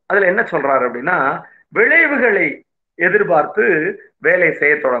பழக்கம், அதுல என்ன சொல்றாரு அப்படின்னா, விளைவுகளை எதிர்பார்த்து வேலையை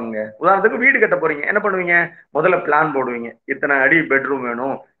செய்ய தொடங்குங்க. உதாரணத்துக்கு வீடு கட்ட போறீங்க, என்ன பண்ணுவீங்க? முதல்ல பிளான் போடுவீங்க. இத்தனை அடி பெட்ரூம்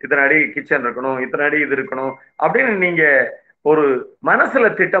வேணும், இத்தனை அடி கிச்சன் இருக்கணும், இத்தனை அடி இது இருக்கணும் அப்படின்னு நீங்க ஒரு மனசுல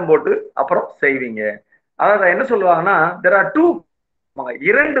திட்டம் போட்டு அப்புறம் செய்வீங்க. அதாவது என்ன சொல்லுவாங்கன்னா, there are two,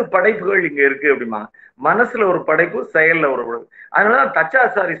 இரண்டு படைப்புகள் இங்க இருக்கு அப்படிமா. மனசுல ஒரு படைப்பு, செயல்ல ஒரு படைப்பு. அதனாலதான்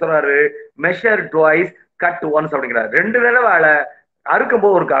தச்சாசாரி சொல்றாரு, மெஷர் டுவைஸ் கட் ஒன்ஸ் அப்படிங்கிறாரு. 2 தடவை அறுக்கும்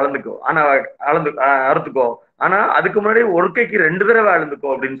போது ஒரு அளந்துக்கோ, ஆனா அறுத்துக்கோ, ஆனா அதுக்கு முன்னாடி ஒரு கைக்கு 2 தடவை அளந்துக்கோ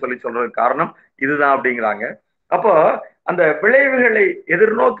அப்படின்னு சொல்றதுக்கு காரணம் இதுதான் அப்படிங்கிறாங்க. அப்போ அந்த விளைவுகளை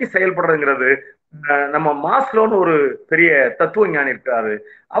எதிர்நோக்கி செயல்படுறதுங்கிறது, நம்ம மாஸ்லோன்னு ஒரு பெரிய தத்துவ ஞானி இருக்காரு.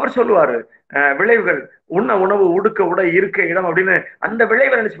 அவர் சொல்லுவாரு, விளைவுகள் உண்ண உணவு, உடுக்க உடை, இருக்க இடம் அப்படின்னு அந்த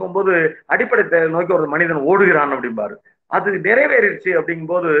விளைவை நினைச்சு போகும்போது அடிப்படை தேவை நோக்கி ஒரு மனிதன் ஓடுகிறான் அப்படிம்பாரு. அது நிறைவேறிடுச்சு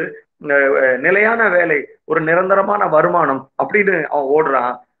அப்படிங்கும் போது நிலையான வேலை, ஒரு நிரந்தரமான வருமானம் அப்படின்னு அவன்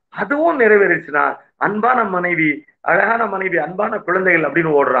ஓடுறான். அதுவும் நிறைவேறிடுச்சுன்னா அன்பான மனைவி, அழகான மனைவி, அன்பான குழந்தைகள்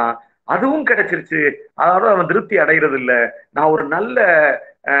அப்படின்னு ஓடுறான். அதுவும் கிடைச்சிருச்சு, அதாவது அவன் திருப்தி அடைகிறது இல்லை. நான் ஒரு நல்ல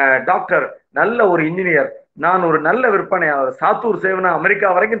டாக்டர், நல்ல ஒரு இன்ஜினியர், நான் ஒரு நல்ல விற்பனையாளர், சாத்தூர் சேவனா அமெரிக்கா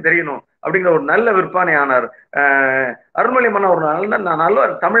வரைக்கும் தெரியணும் அப்படிங்கிற ஒரு நல்ல விற்பனையாளர், அருள்மொழி மன்னா ஒரு நல்ல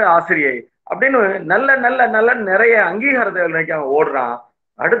தமிழ் ஆசிரியை அப்படின்னு நல்ல நல்ல நல்ல நிறைய அங்கீகார தேவை நினைக்க அவன் ஓடுறான்.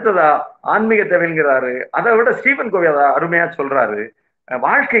 அடுத்ததா ஆன்மீக தேவைங்கிறாரு. அதை விட ஸ்டீபன் கோவி அதை அருமையா சொல்றாரு,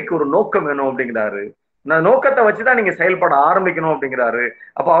 வாழ்க்கைக்கு ஒரு நோக்கம் வேணும் அப்படிங்கிறாரு. இந்த நோக்கத்தை வச்சுதான் நீங்க செயல்பட ஆரம்பிக்கணும் அப்படிங்கிறாரு.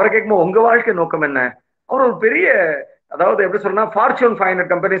 அப்ப அவரை கேட்கும்போது உங்க வாழ்க்கை நோக்கம் என்ன? அவர் ஒரு பெரிய, அதாவது எப்படி சொன்னா, ஃபார்ச்சூன் 500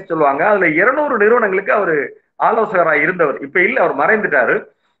 கம்பெனிஸ் சொல்லுவாங்க, அதுல 200 நிறுவனங்களுக்கு அவர் ஆலோசகராக இருந்தவர். இப்ப இல்ல, அவர் மறைந்துட்டாரு.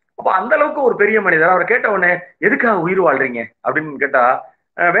 அப்ப அந்த அளவுக்கு ஒரு பெரிய மனிதர். அவர் கேட்ட உடனே, எதுக்காக உயிர் வாழ்றீங்க அப்படின்னு கேட்டா,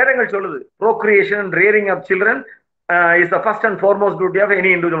 வேதங்கள் சொல்லுது, procreation, rearing of children is the first and foremost duty of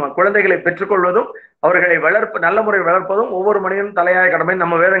any individual. குழந்தைகளை பெற்றுக்கொள்வதும் அவர்களை நல்ல முறையில் வளர்ப்பதும் ஒவ்வொரு மனிதனும் தலையாய கடமை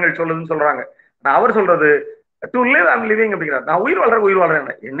நம்ம வேதங்கள் சொல்லுதுன்னு சொல்றாங்க. அவர் சொல்றது, டு லிவ் ஐம் லிவிங் அப்படிங்கிறார். நான் உயிர் வாழ்றேன்.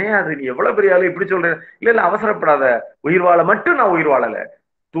 என்னையா அது, நீ எவ்வளவு பெரிய ஆளு இப்படி சொல்றேன்? இல்ல அவசரப்படாத, உயிர் வாழ மட்டும் நான் உயிர் வாழல,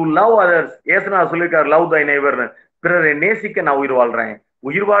 டு லவ் அதர்ஸ். ஏசுனா சொல்லியிருக்காரு, லவ் தை நெய்பர்னு. பிறரை நேசிக்க நான் உயிர் வாழ்றேன்,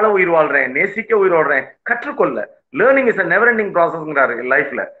 உயிர் வாழ்றேன், நேசிக்க உயிர் வாழ்றேன், கற்றுக்கொள்ள. Learning is a never ending processங்கிறாரு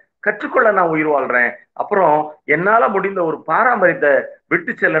லைஃப்ல. கற்றுக்கொள்ள நான் உயிர் வாழ்றேன். அப்புறம் என்னால முடிந்த ஒரு பாரம்பரியத்தை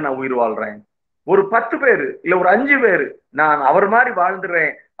விட்டு செல்ல நான் உயிர் வாழ்றேன். ஒரு 10 பேரு இல்ல ஒரு 5 பேரு நான் அவர் மாதிரி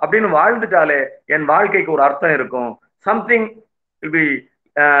வாழ்ந்துடுறேன் அப்படின்னு வாழ்ந்துட்டாலே என் வாழ்க்கைக்கு ஒரு அர்த்தம் இருக்கும். Something will be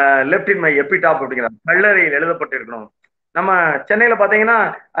left in my எபிடாப் அப்படிங்கிறார். கல்லறையில் எழுதப்பட்டிருக்கணும். நம்ம சென்னையில பாத்தீங்கன்னா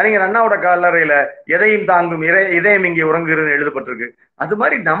அறிஞர் அண்ணாவோட கல்லறையில எதையும் தாங்கும் இதயம் இங்கே உறங்குகிறதுன்னு எழுதப்பட்டிருக்கு. அது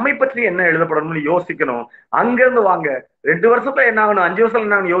மாதிரி நம்மை பற்றி என்ன எழுதப்படணும்னு யோசிக்கணும். அங்கிருந்து வாங்க, 2 வருஷத்துல என்ன ஆகணும், 5 வருஷத்துல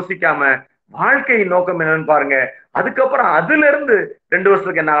என்ன ஆகணும் யோசிக்காம வாழ்க்கையின் நோக்கம் என்னன்னு பாருங்க. அதுக்கப்புறம் அதுல இருந்து 2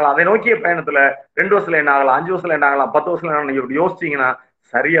 வருஷத்துக்கு என்ன ஆகலாம், அதை நோக்கிய பயணத்துல 2 வருஷத்துல என்ன ஆகலாம், 5 வருஷத்துல என்ன ஆகலாம், 10 வருஷத்துல என்ன ஆகலாம், இப்படி யோசிச்சீங்கன்னா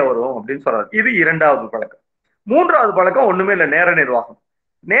சரியா வரும் அப்படின்னு சொல்றாரு. இது 2வது பழக்கம். 3வது பழக்கம் ஒண்ணுமே இல்லை, நேர நிர்வாகம்.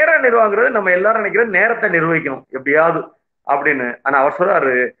 நேர நிர்வாகங்கிறது நம்ம எல்லாரும் நினைக்கிறது நேரத்தை நிர்வகிக்கணும் எப்படியாவது அப்படின்னு. ஆனா அவர்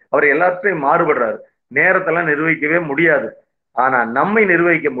சொல்றாரு, அவர் எல்லாத்தையும் மாறுபடுறாரு. நேரத்தெல்லாம் நிர்வகிக்கவே முடியாது, ஆனா நம்மை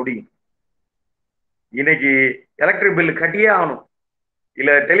நிர்வகிக்க முடியும். இன்னைக்கு எலக்ட்ரிக் பில் கட்டியே ஆகணும்,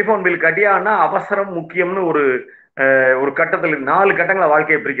 இல்ல டெலிபோன் பில் கட்டியே ஆனா அவசரம் முக்கியம்னு ஒரு கட்டத்தில் 4 கட்டங்களை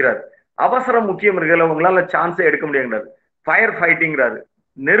வாழ்க்கையை பிரிக்கிறாரு. அவசரம் முக்கியம் இருக்குல்ல, உங்களால சான்ஸே எடுக்க முடியாது. ஃபயர் ஃபைட்டிங்கிறாரு,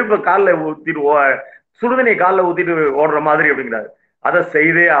 நெருப்பை காலில் ஊத்திட்டு சுடுதண்ணியை காலில் ஊத்திட்டு ஓடுற மாதிரி அப்படிங்கிறாரு. அதை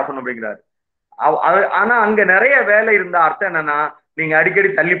செய்தே ஆகணும் அப்படிங்கிறாரு. ஆனா அங்க நிறைய வேலை இருந்தா அர்த்தம் என்னன்னா, நீங்க அடிக்கடி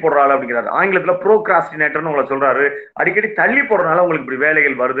தள்ளி போடுறாள் அப்படிங்கிறாரு. ஆங்கிலத்துல ப்ரோக்ராஸ்டினேட்டர்னு உங்களை சொல்றாரு. அடிக்கடி தள்ளி போடுறதுனால உங்களுக்கு இப்படி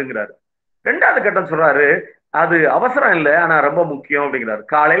வேலைகள் வருதுங்கிறாரு. 2வது கட்டம் சொல்றாரு, அது அவசரம் இல்லை ஆனா ரொம்ப முக்கியம் அப்படிங்கிறாரு.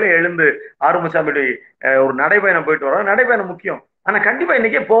 காலையில எழுந்து ஆரம்பிச்சாமி ஒரு நடைபயணம் போயிட்டு வரோம், நடைபயணம் முக்கியம், ஆனா கண்டிப்பா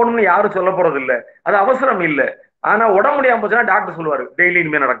இன்னைக்கே போகணும்னு யாரும் சொல்ல போறது இல்லை, அது அவசரம் இல்லை. ஆனா உடம்பு முடியாம போச்சுன்னா டாக்டர் சொல்லுவாரு, டெய்லி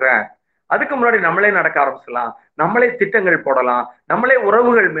இனிமே நடக்கிறேன். அதுக்கு முன்னாடி நம்மளே நடக்க ஆரம்பிச்சலாம், நம்மளே திட்டங்கள் போடலாம், நம்மளே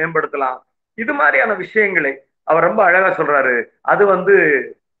உறவுகள் மேம்படுத்தலாம். இது மாதிரியான விஷயங்களை அவர் ரொம்ப அழகா சொல்றாரு. அது வந்து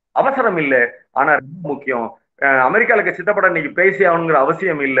அவசரம் இல்ல, ஆனா ரொம்ப முக்கியம். அமெரிக்கால இருக்க சித்தப்பட இன்னைக்கு பேசி ஆகணுங்கிற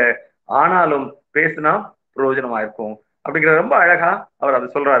அவசியம் இல்ல, ஆனாலும் பேசினா பிரயோஜனமா இருக்கும் அப்படிங்கிற ரொம்ப அழகா அவர் அதை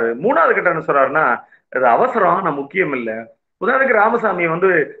சொல்றாரு. மூணாவது கட்டம் என்ன சொல்றாருன்னா, அது அவசரம் ஆனா முக்கியம் இல்ல. உதாரணத்துக்கு ராமசாமி வந்து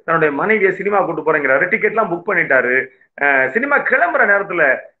தன்னுடைய மனைவியை சினிமா கூட்டு போறேங்கிறாரு, டிக்கெட் எல்லாம் புக் பண்ணிட்டாரு. சினிமா கிளம்புற நேரத்துல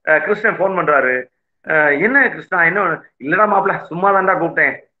கிருஷ்ணன் போன் பண்றாரு. என்ன கிருஷ்ணா என்ன இல்லடா மாப்பிள சும்மா தான்டா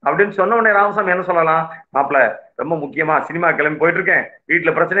கூப்பிட்டேன் அப்படின்னு சொன்ன உடனே ராமசாமி என்ன சொல்லலாம், மாப்பிள ரொம்ப முக்கியமா சினிமா கிளம்பி போயிட்டு இருக்கேன்,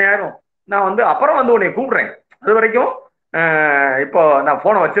 வீட்டுல பிரச்சனை ஆயிரும், நான் வந்து அப்புறம் வந்து உன்னை கூப்பிடுறேன், அது வரைக்கும் இப்போ நான்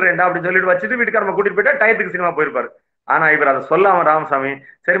போனை வச்சிருக்கேன்டா அப்படின்னு சொல்லிட்டு வச்சுட்டு வீட்டுக்காரங்க கூட்டிட்டு போயிட்டா டயத்துக்கு சினிமா போயிருப்பாரு. ஆனா இவர் அதை சொல்லாம ராமசாமி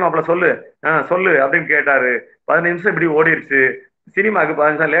சரி மாப்பிள சொல்லு, சொல்லு அப்படின்னு கேட்டாரு. 15 நிமிஷம் இப்படி ஓடிடுச்சு. சினிமாக்கு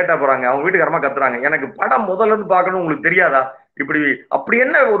 15 நிமிஷம் லேட்டா போறாங்க, அவங்க வீட்டுக்காரமா கத்துறாங்க, எனக்கு படம் முதல்ல இருந்து பார்க்கணும் உங்களுக்கு தெரியாதா, இப்படி அப்படி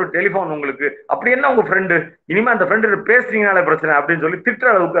என்ன ஒரு டெலிபோன் உங்களுக்கு, அப்படி என்ன உங்க ஃப்ரெண்டு, இனிமே அந்த ஃப்ரெண்டு பேசுறீங்கனால பிரச்சனை அப்படின்னு சொல்லி திட்டுற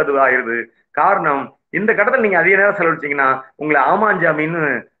அளவுக்கு அது ஆயிருது. காரணம் இந்த கட்டத்தில் நீங்க அதிக நேரம் செலவழிச்சீங்கன்னா உங்களை ஆமாஞ்சாமின்னு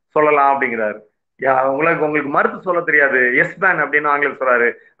சொல்லலாம் அப்படிங்கிறாரு. உங்களுக்கு உங்களுக்கு மறுத்து சொல்ல தெரியாது, எஸ் மேன் அப்படின்னு ஆங்கிலம் சொல்றாரு.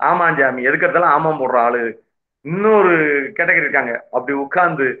 ஆமாஞ்சாமி எதுக்கு எடுத்தாலும் ஆமாம் போடுற ஆளு. இன்னொரு கேட்டகரி இருக்காங்க, அப்படி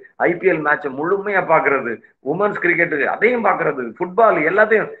உட்கார்ந்து ஐபிஎல் மேட்ச முழுமையா பாக்குறது, உமன்ஸ் கிரிக்கெட் அதையும் பாக்குறது, ஃபுட்பால்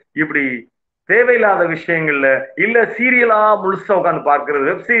எல்லாத்தையும் இப்படி தேவையில்லாத விஷயங்கள்ல இல்ல சீரியலா முழுசா உட்காந்து பாக்குறது,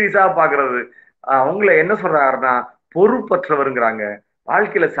 வெப் சீரிஸா பாக்குறது. அவங்கள என்ன சொல்றாருன்னா பொறுப்பற்றவருங்கிறாங்க.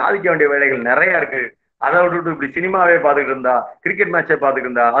 வாழ்க்கையில சாதிக்க வேண்டிய வேலைகள் நிறைய இருக்கு, அதை விட்டுட்டு இப்படி சினிமாவே பார்த்துட்டு இருந்தா, கிரிக்கெட் மேட்சை பார்த்துட்டு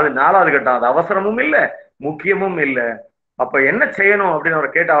இருந்தா அது 4வது கட்டம், அது அவசரமும் இல்ல முக்கியமும் இல்ல. அப்ப என்ன செய்யணும் அப்படின்னு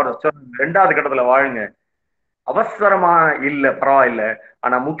அவர் கேட்ட, அவர் 2வது கட்டத்துல வாழுங்க. அவசரமா இல்ல பரவாயில்ல,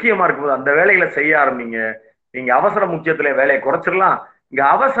 ஆனா முக்கியமா இருக்கும்போது அந்த வேலைகளை செய்ய ஆரம்பிங்க. நீங்க அவசர முக்கியத்துல வேலையை குறைச்சிடலாம். இங்க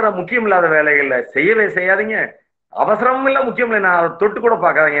அவசர முக்கியம் இல்லாத வேலைகள்ல செய்யவே செய்யாதீங்க. அவசரமும் இல்ல முக்கியம் இல்லை, நான் தொட்டு கூட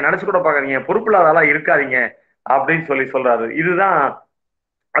பார்க்காதீங்க, நினைச்சு கூட பார்க்காதீங்க, பொறுப்பு இல்லாதாலாம் இருக்காதீங்க அப்படின்னு சொல்றாரு. இதுதான்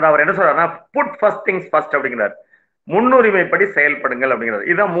அது அவர் என்ன சொல்றாருன்னா புட் ஃபர்ஸ்ட் திங்ஸ் ஃபர்ஸ்ட் அப்படிங்கிறார். முன்னுரிமைப்படி செயல்படுங்கள் அப்படிங்கிறது.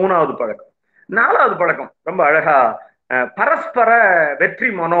 இதுதான் 3வது பழக்கம். 4வது பழக்கம் ரொம்ப அழகா பரஸ்பர வெற்றி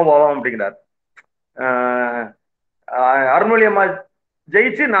மனோபாவம் அப்படிங்கிறார். அருள்மொழியம்மா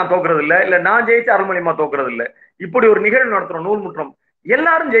ஜெயிச்சு நான் தோக்குறது இல்ல, இல்ல நான் ஜெயிச்சு அருள்மொழியம்மா தோக்குறது இல்ல. இப்படி ஒரு நிகழ்வு நடத்துறோம் நூல் முற்றம்.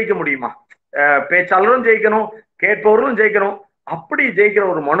 எல்லாரும் ஜெயிக்க முடியுமா? பேச்சாளரும் ஜெயிக்கணும், கேட்பவர்களும் ஜெயிக்கணும். அப்படி ஜெயிக்கிற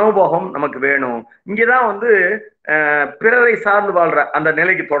ஒரு மனோபாவம் நமக்கு வேணும். இங்கதான் வந்து பிறரை சார்ந்து வாழ்ற அந்த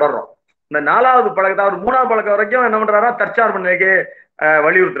நிலைக்கு தொடர்றோம். இந்த 4வது பழக்கத்தை அவர் 3வது பழக்கம் வரைக்கும் என்ன பண்றாரா, தற்சார்பு நிலைக்கே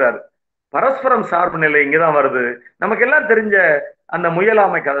வலியுறுத்துறாரு. பரஸ்பரம் சார்பு நிலை இங்கதான் வருது. நமக்கு எல்லாம் தெரிஞ்ச அந்த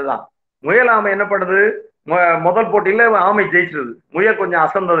முயலாமை கதை தான். முயலாமை என்ன பண்ணுது, முதல் போட்டியில ஆமை ஜெயிச்சிருது, முயல் கொஞ்சம்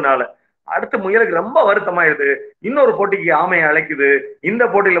அசந்ததுனால. அடுத்து முயலுக்கு ரொம்ப வருத்தமாயிருது, இன்னொரு போட்டிக்கு ஆமையை அழைக்குது, இந்த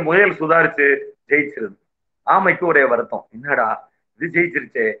போட்டியில முயல் சுதாரிச்சு ஜெயிச்சிருது. ஆமைக்கு ஒரே வருத்தம், என்னடா இது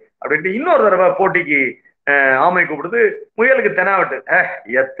ஜெயிச்சிருச்சே அப்படின்ட்டு இன்னொரு தடவை போட்டிக்கு ஆமை கூப்பிடுது, முயலுக்கு தெனாவட்டு,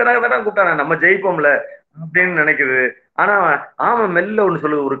 எத்தனை தடவை கூப்பிட்டானே நம்ம ஜெயிப்போம்ல அப்படின்னு நினைக்குது. ஆனா ஆமை மெல்ல ஒண்ணு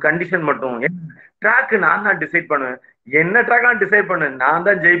சொல்லுது, ஒரு கண்டிஷன் மட்டும், ட்ராக் நான் தான் டிசைட் பண்ணுவேன், என்ன ட்ராக்லாம் டிசைட் பண்ணு, நான்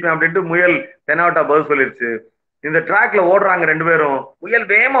தான் ஜெயிப்பேன் அப்படின்ட்டு முயல் தெனாவட்டா பதில் சொல்லிருச்சு. இந்த ட்ராக்ல ஓடுறாங்க 2 பேரும், முயல்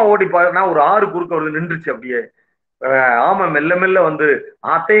வேகமா ஓடி பாருன்னா ஒரு ஆறு குறுக்க வருது, நின்றுச்சு அப்படியே. ஆமை மெல்ல மெல்ல வந்து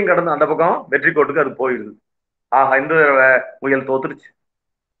ஆத்தையும் கடந்து அந்த பக்கம் வெற்றி கோட்டுக்கு அது போயிடுது. ஆஹா, இந்த தடவை முயல் தோத்துருச்சு.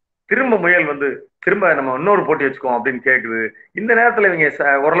 திரும்ப முயல் வந்து திரும்ப நம்ம இன்னொரு போட்டி வச்சுக்கோம் அப்படின்னு கேக்குது. இந்த நேரத்துல இவங்க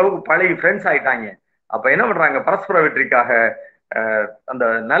ஓரளவுக்கு பழகி ஃப்ரெண்ட்ஸ் ஆயிட்டாங்க. அப்ப என்ன பண்றாங்க, பரஸ்பர வெற்றிக்காக அந்த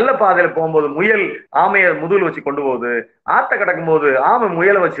நல்ல பாதையில போகும்போது முயல் ஆமையை முதுகுல வச்சு கொண்டு போகுது, ஆத்த கடக்கும் போது ஆமை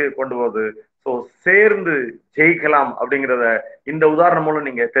முயலை வச்சு கொண்டு போகுது. ஸோ சேர்ந்து ஜெயிக்கலாம் அப்படிங்கிறத இந்த உதாரணம் மூலம்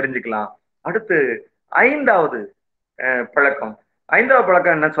நீங்க தெரிஞ்சுக்கலாம். அடுத்து 5வது பழக்கம். 5வது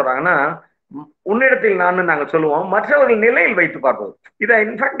பழக்கம் என்ன சொல்றாங்கன்னா, உன்னிடத்தில் நான் நாங்க சொல்லுவோம், மற்றவர்கள் நிலையில் வைத்து பார்ப்பது. இதை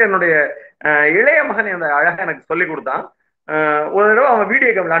இன்ஃபேக்ட் என்னுடைய இளைய மகன் அந்த அழகா எனக்கு சொல்லி கொடுத்தான். ஒரு தடவை அவன் வீடியோ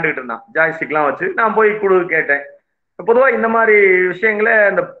கேம் விளையாண்டுகிட்டு இருந்தான், ஜாய்ஸ்டிக்லாம் வச்சு. நான் போய் குழு கேட்டேன். பொதுவா இந்த மாதிரி விஷயங்களை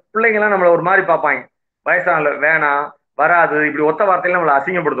அந்த பிள்ளைங்க எல்லாம் நம்மள ஒரு மாதிரி பார்ப்பாங்க, வயசான வேணாம் வராது இப்படி ஒத்த வார்த்தையில நம்மளை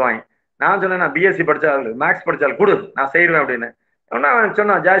அசிங்கப்படுத்துவாங்க. நான் சொன்னேன், நான் பிஎஸ்சி படிச்சால் மேக்ஸ் படிச்சால் கொடு நான் செய்வேன் அப்படின்னு. அவன்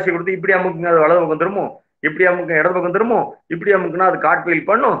சொன்னான், ஜாய்ஸ்டி கொடுத்து இப்படி அமுக்குங்க அது வலது பக்கம் திரும்பும், இப்படி அமுக்கு இடது பக்கம் திரும்பும், இப்படி அமுக்குனா அது காட்பீல்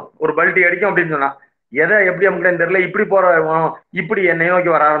பண்ணும், ஒரு பல்ட்டி அடிக்கும் அப்படின்னு சொன்னான். எதை எப்படி அமுக்குறேன்னு தெரியல, இப்படி போற இப்படி என்னை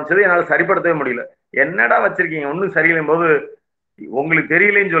நோக்கி வர ஆரம்பிச்சது, என்னால சரிப்படுத்தவே முடியல. என்னடா வச்சிருக்கீங்க ஒன்னும் சரியில்லையும் போது, உங்களுக்கு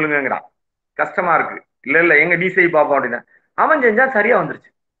தெரியலன்னு சொல்லுங்கிறான், கஷ்டமா இருக்கு. இல்ல இல்ல எங்க நீ செய் பாப்போம் அப்படின்னு. அவன் செஞ்சா சரியா வந்துருச்சு.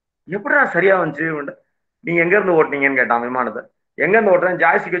 எப்படிடா சரியா வந்துச்சு, நீங்க எங்க இருந்து ஓட்டுனீங்கன்னு கேட்டான் விமானத்தை. எங்க இருந்து ஓட்டுறேன்,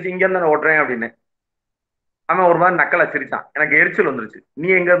 ஜாய்ஸ்டிக் வச்சு இங்க இருந்து ஓட்டுறேன் அப்படின்னு. அவன் ஒரு மாதிரி நக்கலா சிரிச்சான், எனக்கு எரிச்சல் வந்துருச்சு. நீ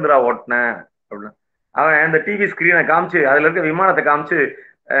எங்க இருந்துடா ஓட்டுன அப்படின்னு. அவன் அந்த டிவி ஸ்கிரீனை காமிச்சு அதுல இருக்க விமானத்தை காமிச்சு,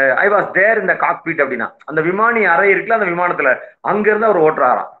 ஐ வாஸ் தேர் இந்த காக்பீட் அப்படின்னா, அந்த விமானி அறை இருக்குல்ல அந்த விமானத்துல, அங்க இருந்து அவர்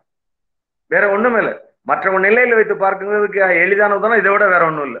ஓட்டுறாராம். வேற ஒண்ணுமே இல்லை. மற்றவங்க நிலையில வைத்து பார்க்கிறதுக்கு எளிதானதுதானே, இதை விட வேற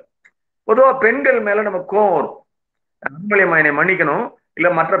ஒண்ணும் இல்லை. பொதுவா பெண்கள் மேல நம்ம கோவம் வரும். அன்பளியம்மா என்னை மன்னிக்கணும், இல்ல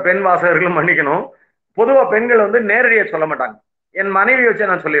மற்ற பெண் வாசகர்களும் மன்னிக்கணும். பொதுவா பெண்கள் வந்து நேரடியா சொல்ல மாட்டாங்க. என் மனைவி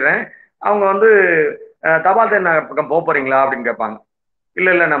வச்சு நான் சொல்லிடுறேன். அவங்க வந்து தபால் தென்ன பக்கம் போறீங்களா அப்படின்னு கேட்பாங்க. இல்ல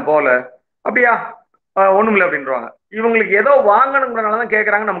இல்ல நான் போல. அப்படியா? ஒண்ணும் இல்லை அப்படின்றவாங்க. இவங்களுக்கு ஏதோ வாங்கணுங்கிறனாலதான்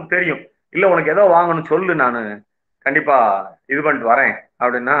கேட்கறாங்க, நமக்கு தெரியும். இல்ல உனக்கு ஏதோ வாங்கணும் சொல்லு, நானு கண்டிப்பா இது பண்ணிட்டு வரேன்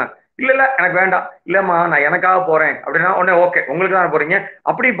அப்படின்னா, இல்ல இல்ல எனக்கு வேண்டாம், இல்லம்மா நான் எனக்காக போறேன் அப்படின்னா உடனே ஓகே உங்களுக்கு தான் போறீங்க,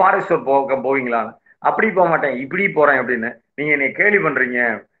 அப்படி பாரேஸ்வர் போவீங்களா? அப்படி போக மாட்டேன், இப்படி போறேன் அப்படின்னு. நீங்க என்னை கேலி பண்றீங்க.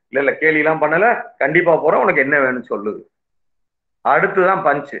 இல்ல இல்ல கேலி எல்லாம் பண்ணல, கண்டிப்பா போறேன், உனக்கு என்ன வேணும்னு சொல்லு. அடுத்துதான்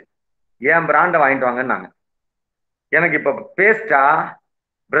பஞ்சு. ஏன் பிராண்டை வாங்கிட்டு வாங்கன்னாங்க. எனக்கு இப்ப பேஸ்டா,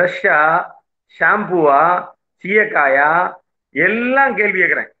 பிரஷ்ஷா, ஷாம்புவா, சீயக்காயா, எல்லாம் கேள்வி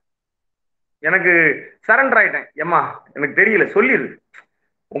கேட்கிறேன். எனக்கு சரண்டர் ஆயிட்டேன். ஏம்மா எனக்கு தெரியல சொல்லிடு,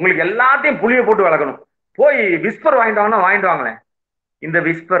 உங்களுக்கு எல்லாத்தையும் புளிய போட்டு வளர்க்கணும், போய் விஸ்பர் வாங்கிட்டு வாங்கன்னா வாங்கிட்டு வாங்களேன். இந்த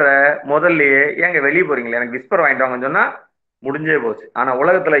விஸ்பரை முதல்லயே ஏங்க வெளியே போறீங்களே, எனக்கு விஸ்பர் வாங்கிட்டு வாங்கன்னு சொன்னா முடிஞ்சே போச்சு. ஆனா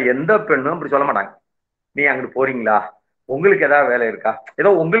உலகத்துல எந்த பெண்ணும் அப்படி சொல்ல மாட்டாங்க. நீ அங்கிட்டு போறீங்களா, உங்களுக்கு ஏதாவது வேலை இருக்கா, ஏதோ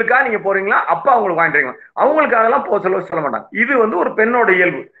உங்களுக்கா நீங்க போறீங்களா, அப்பா அவங்களுக்கு வாங்கிட்டு அவங்களுக்கு அதெல்லாம் போக சொல்ல மாட்டாங்க. இது வந்து ஒரு பெண்ணோட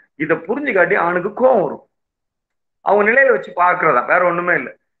இயல்பு. இதை புரிஞ்சு காட்டி ஆணுக்கு கோவம் வரும். அவங்க நிலையில வச்சு பார்க்கறதா, வேற ஒண்ணுமே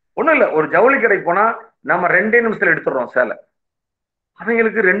இல்லை. ஒண்ணும் இல்லை, ஒரு ஜவுளி கடைக்கு போனா நம்ம 2 நிமிஷத்துல எடுத்துடுறோம் சேலை.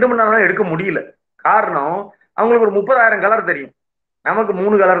 அவங்களுக்கு 2 மணி நேரம் எடுக்க முடியல. காரணம், அவங்களுக்கு ஒரு 30,000 கலர் தெரியும், நமக்கு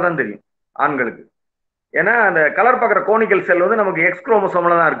 3 கலர் தான் தெரியும் ஆண்களுக்கு. ஏன்னா அந்த கலர் பார்க்குற கோனிக்கல் செல் வந்து நமக்கு எக்ஸ்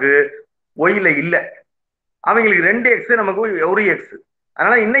குரோமோசோம்ல தான் இருக்கு, ஒயில இல்ல. அவங்களுக்கு 2 எக்ஸ், நமக்கு 1 எக்ஸ்.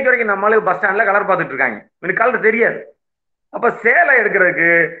 அதனால இன்னைக்கு வரைக்கும் நம்மளே பஸ் ஸ்டாண்ட்ல கலர் பார்த்துட்டு இருக்காங்க, எனக்கு கலர் தெரியாது. அப்ப சேலை எடுக்கிறதுக்கு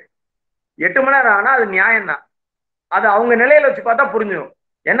 8 மணி நேரம் ஆனா அது நியாயம் தான். அது அவங்க நிலையில வச்சு பார்த்தா புரிஞ்சிடும்.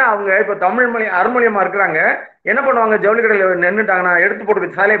 ஏன்னா அவங்க இப்ப தமிழ் மொழி அருமொழியமா இருக்கிறாங்க, என்ன பண்ணுவாங்க, ஜவுளி கடையில நின்றுட்டாங்கன்னா எடுத்து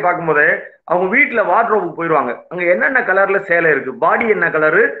போட்டு சேலையை பார்க்கும்போது அவங்க வீட்டுல வார்ட்ரோபுக்கு போயிடுவாங்க. அங்க என்னென்ன கலர்ல சேலை இருக்கு, பாடி என்ன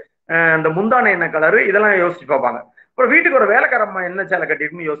கலரு, இந்த முந்தானை என்ன கலரு, இதெல்லாம் யோசிச்சு பார்ப்பாங்க. அப்புறம் வீட்டுக்கு ஒரு வேலைக்காரம்மா என்ன சேலை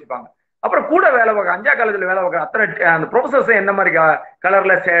கட்டிருக்குன்னு யோசிப்பாங்க. அப்புறம் கூட வேலை பார்க்க ANJAC காலேஜ்ல வேலை பார்க்க அத்தனை அந்த ப்ரொஃபசர்ஸ் என்ன மாதிரி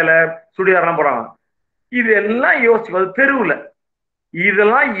கலர்ல சேலை சுடிதார்லாம் போடுறாங்க. இது எல்லாம் யோசிச்சு தெருவுல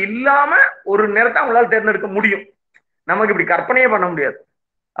இதெல்லாம் இல்லாம ஒரு நேரத்தை அவங்களால தேர்ந்தெடுக்க முடியும். நமக்கு இப்படி கற்பனையே பண்ண முடியாது.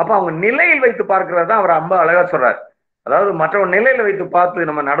 அப்ப அவங்க நிலையில் வைத்து பார்க்கிறது தான் அவர் ரொம்ப அழகா சொல்றாரு. அதாவது மற்றவங்க நிலையில வைத்து பார்த்து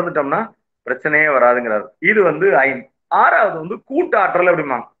நம்ம நடந்துட்டோம்னா பிரச்சனையே வராதுங்கிறாரு. இது வந்து 5. 6வது வந்து கூட்டாற்றல்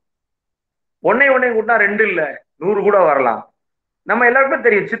அப்படிம்பாங்க. ஒன்னே கூட்டினா 2 இல்ல 100 கூட வரலாம். நம்ம எல்லாருக்கும்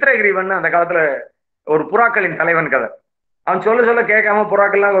தெரியும், சித்திரகிரிவன் அந்த காலத்துல ஒரு புறாக்களின் தலைவன் கதை. அவன் சொல்ல சொல்ல கேட்காம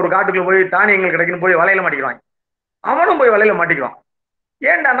புறாக்கள்லாம் ஒரு காட்டுக்குள்ள போய் தானியங்கள் கிடைக்குன்னு போய் வலையில மாட்டிக்கிறான். அவனும் போய் வலையில மாட்டிக்கிறான்.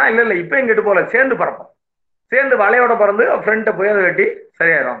 ஏன்டானா இல்ல இல்ல இப்ப எங்கிட்டு போல சேர்ந்து பறப்போம், சேர்ந்து வலையோட பறந்து ஃப்ரெண்ட்டை போய் அதை வெட்டி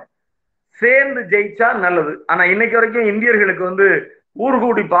சரியாயிரும். சேர்ந்து ஜெயிச்சா நல்லது. ஆனா இன்னைக்கு வரைக்கும் இந்தியர்களுக்கு வந்து ஊர்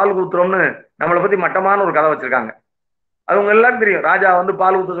கூடி பால் ஊத்துறோம்னு நம்மளை பத்தி மட்டமான ஒரு கதை வச்சிருக்காங்க. அது உங்க எல்லாருக்கும் தெரியும். ராஜா வந்து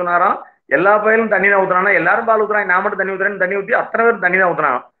பால் ஊத்த சொன்னாராம், எல்லா பயிலும் தண்ணி தான் ஊத்துறானா, எல்லாரும் பால் ஊத்துறாங்க, நான் மட்டும் தண்ணி ஊத்துறேன்னு தண்ணி ஊத்தி அத்தனை பேர் தண்ணி தான்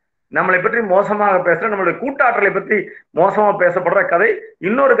ஊத்துறாங்க. நம்மளை பற்றி மோசமாக பேசுற, நம்மளுடைய கூட்டாற்றலை பற்றி மோசமா பேசப்படுற கதை.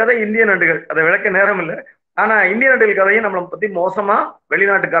 இன்னொரு கதை இந்திய நண்டுகள், அதை விளக்க நேரம் இல்லை. ஆனா இந்திய நண்டுகள் கதையும் நம்மளை பத்தி மோசமா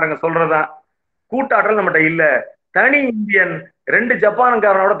வெளிநாட்டுக்காரங்க சொல்றதா. கூட்டாற்றல் நம்மகிட்ட இல்ல. தனி இந்தியன் 2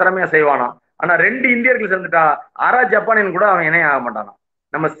 ஜப்பான்காரனோட திறமையா செய்வானா, ஆனா 2 இந்தியர்கள் சேர்ந்துட்டா அரை ஜப்பானின் கூட அவன் இணைய ஆக மாட்டானா.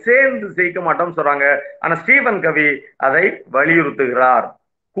 நம்ம சேர்ந்து ஜெயிக்க மாட்டோம்னு சொல்றாங்க. ஆனா ஸ்டீபன் கவி அதை வலியுறுத்துகிறார்.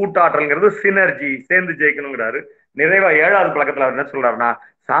 கூட்டாற்றல்ங்கிறது சினர்ஜி, சேர்ந்து ஜெயிக்கணுங்கிறாரு. நிறைவா 7வது பழக்கத்துல அவர் என்ன சொல்றாருன்னா,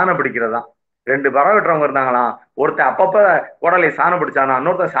 சாணம் பிடிக்கிறதா. 2 பறவை வெட்டுறவங்க இருந்தாங்களாம், ஒருத்தன் அப்பப்ப கோடாலி சாணம் பிடிச்சானா,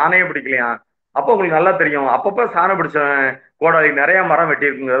 இன்னொருத்தன் சாணையே பிடிக்கலையா. அப்ப உங்களுக்கு நல்லா தெரியும், அப்பப்ப சாணம் பிடிச்சவன் கோடாலி நிறைய மரம் வெட்டி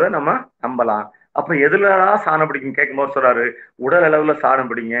இருக்குங்கிறத நம்ம நம்பலாம். அப்ப எதுலதான் சாணம் பிடிக்கும் கேட்கும்போது சொல்றாரு, உடல் அளவுல சாணம்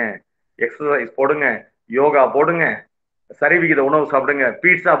பிடிங்க, எக்ஸசைஸ் போடுங்க, யோகா போடுங்க, சரிவிகித உணவு சாப்பிடுங்க,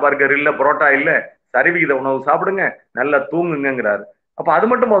 பீட்சா பர்கர் இல்ல புரோட்டா இல்ல, சரிவிகித உணவு சாப்பிடுங்க, நல்லா தூங்குங்கிறாரு. அப்ப அது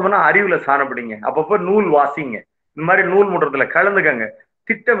மட்டும் போதும்னா அறிவுல சாணம் பிடிங்க, அப்பப்ப நூல் வாசிங்க, இந்த மாதிரி நூல் முற்றத்துல கலந்துக்கங்க,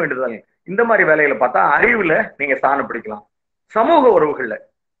 திட்டமிடுதல், இந்த மாதிரி வேலைகளை பார்த்தா அறிவுல நீங்க சாணம் பிடிக்கலாம். சமூக உறவுகள்ல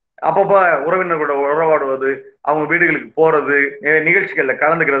அப்பப்ப உறவினர்களோட உறவாடுவது, அவங்க வீடுகளுக்கு போறது, நிகழ்ச்சிகள்ல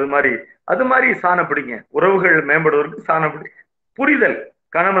கலந்துக்கிறது மாதிரி, அது மாதிரி சாணம் பிடிங்க. உறவுகள் மேம்படுவதற்கு சாணம் பிடி. புரிதல்,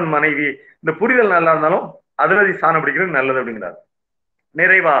 கணவன் மனைவி இந்த புரிதல் நல்லா இருந்தாலும் அதுல சாணம் பிடிக்கிறது நல்லது அப்படிங்கிறாரு.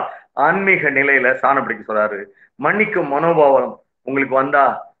 நிறைவா ஆன்மீக நிலையில சாணம் பிடிக்க சொல்றாரு. மன்னிக்கும் மனோபாவம் உங்களுக்கு வந்தா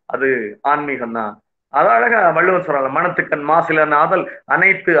அது ஆன்மீகம் தான். அது அழகா வள்ளுவன் சொல்றாங்க, மனத்துக்கண் மாசில நாதல்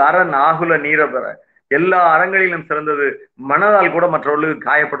அனைத்து அரண் ஆகுல நீர பெற. எல்லா அறங்களிலும் சிறந்தது மனதால் கூட மற்றவர்களுக்கு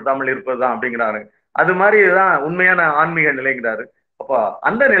காயப்படுத்தாமல் இருப்பதுதான் அப்படிங்கிறாரு. அது மாதிரிதான் உண்மையான ஆன்மீக நிலைங்கிறாரு. அப்ப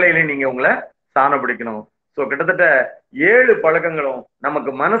அந்த நிலையில நீங்க உங்களை சாணம் பிடிக்கணும். ஸோ கிட்டத்தட்ட 7 பழக்கங்களும்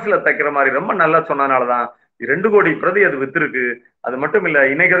நமக்கு மனசுல தைக்கிற மாதிரி ரொம்ப நல்லா சொன்னதுனாலதான் 2 கோடி பிரதி அது வித்திருக்கு. அது மட்டும் இல்ல,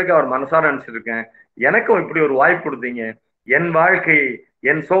 இன்னைக்கு வரைக்கும் அவர் மனசார நினைச்சிருக்கேன். எனக்கும் இப்படி ஒரு வாய்ப்பு கொடுத்தீங்க. என் வாழ்க்கை,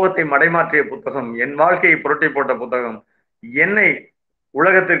 என் சோகத்தை மடைமாற்றிய புத்தகம், என் வாழ்க்கையை புரட்டி போட்ட புத்தகம், என்னை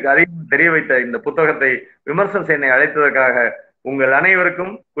உலகத்திற்கு அதிகம் தெரிய வைத்த இந்த புத்தகத்தை விமர்சனம் செய்ய என்னை அழைத்ததற்காக உங்கள்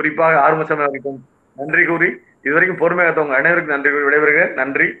அனைவருக்கும், குறிப்பாக ஆறுமுகசாமி அவருக்கும் நன்றி கூறி, இதுவரைக்கும் பொறுமையாக உங்க அனைவருக்கும் நன்றி கூறி விடைபெறுகிறேன்.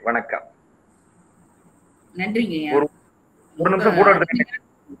 நன்றி, வணக்கம். நன்றிங்க. ஒரு நிமிஷம் கூட எடுத்துக்கிட்டேன்.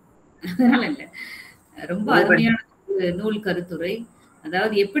 ரொம்ப அருமையான நூல் கருத்துரை.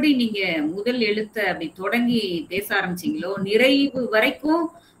 அதாவது எப்படி நீங்க முதல் எழுத்த அப்படி தொடங்கி பேச ஆரம்பிச்சீங்களோ, நிறைவு வரைக்கும்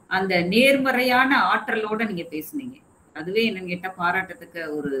அந்த நேர்மறையான ஆற்றலோட நீங்க பேசுனீங்க. அதுவே என்னன்னு கேட்டா பாராட்டத்துக்கு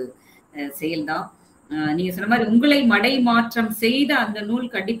ஒரு செயல்தான். நீங்க சொன்ன மாதிரி உங்களை மடை மாற்றம் செய்த அந்த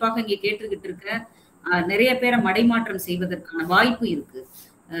நூல் கண்டிப்பாக இங்க கேட்டுக்கிட்டு இருக்க நிறைய பேரை மடைமாற்றம் செய்வதற்கான வாய்ப்பு இருக்கு.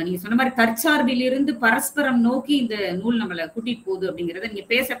 நீங்க சொன்ன மாதிரி தற்சார்பில் இருந்து பரஸ்பரம் நோக்கி இந்த நூல் நம்மளை கூட்டிட்டு போகுது அப்படிங்கறத நீங்க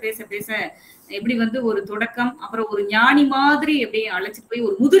பேச பேச பேச எப்படி ஒரு தொடக்கம், அப்புறம் ஒரு ஞானி மாதிரி அப்படியே அழைச்சிட்டு போய்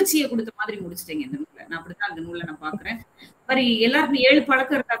ஒரு முதிர்ச்சியை கொடுத்த மாதிரி முடிச்சிட்டீங்க இந்த நூலை. நான் அப்படித்தான் அந்த நூலை நான் பாக்குறேன். மாதிரி எல்லாருக்கும் 7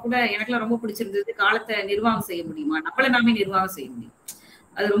 பழக்கம் இருந்தா கூட எனக்குலாம் ரொம்ப பிடிச்சிருந்தது. காலத்தை நிர்வாகம் செய்ய முடியுமா, நம்மள நாமே நிர்வாகம் செய்ய முடியும்.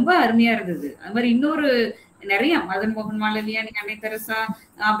 அது ரொம்ப அருமையா இருந்தது. அது மாதிரி இன்னொரு நிறைய மதன் மோகன் மாளவியா, நீங்க அன்னை தெரசா,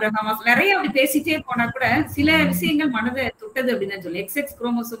 அப்ரஹாம், நிறைய அப்படி பேசிட்டே போனா கூட சில விஷயங்கள் மனதை தொட்டது அப்படின்னு தான் சொல்லு. எக்ஸ்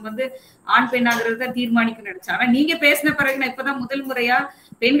குரோமோசோம் ஆண் பெண் ஆகிறது தான் தீர்மானிக்கும் நினைச்சா. ஆனா நீங்க பேசின பிறகு நான் இப்பதான் முதல் முறையா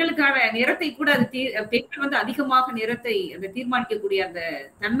பெண்களுக்கான நிறத்தை கூட அது பெண்கள் அதிகமாக நிறத்தை அந்த தீர்மானிக்கக்கூடிய அந்த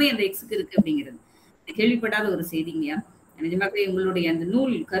தன்மை அந்த எக்ஸுக்கு இருக்கு அப்படிங்கிறது கேள்விப்படாத ஒரு செய்திங்கயா. நிஜமாகவே உங்களுடைய அந்த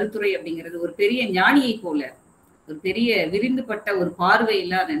நூல் கருத்துரை அப்படிங்கிறது ஒரு பெரிய ஞானியை போல, ஒரு பெரிய விரிந்துபட்ட ஒரு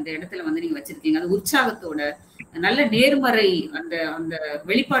பார்வையில அந்த இடத்துல நீங்க வச்சிருக்கீங்க. அது உற்சாகத்தோட, நல்ல நேர்மறை அந்த அந்த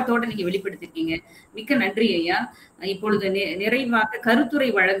வெளிப்பாட்டோட நீங்க வெளிப்படுத்திருக்கீங்க. மிக்க நன்றி ஐயா. இப்பொழுது நிறைவாக கருத்துரை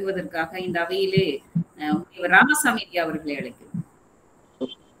வழங்குவதற்காக இந்த அவையிலே ராமசாமி ஐயா அவர்களை அழைக்கிறேன்.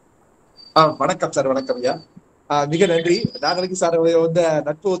 வணக்கம் சார். வணக்கம் ஐயா. மிக நன்றி. நாங்களுக்கு சார்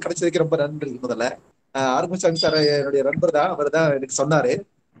நட்பு கிடைச்சதுக்கு ரொம்ப நன்றி. முதல்ல ஆறுமுகசாமி சார் என்னுடைய நண்பர் தான். அவர் தான் எனக்கு சொன்னாரு.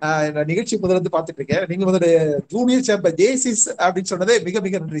 நிகழ்ச்சி முதல்ல பாத்துட்டு இருக்கேன். நீங்க ஜூனியர் சாம்பர் ஜேசிஸ் அப்படின்னு சொன்னதே மிக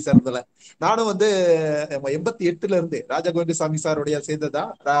மிக நன்றி சார். முதல்ல நானும் 88ல இருந்து ராஜகோவிந்தசாமி சாருடைய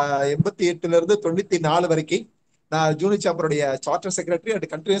சேர்ந்ததான். 88ல இருந்து 94 வரைக்கும் நான் ஜூனியர் சாம்பருடைய சார்ட்டர் செக்ரட்டரி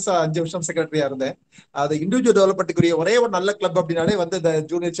அண்ட் கண்டினியூஸா 5 வருஷம் செக்ரட்டரியா இருந்தேன். அது இண்டிவிஜுவல் டெவலப்மெண்ட்டுக்குரிய ஒரே ஒரு நல்ல கிளப் அப்படின்னாலே இந்த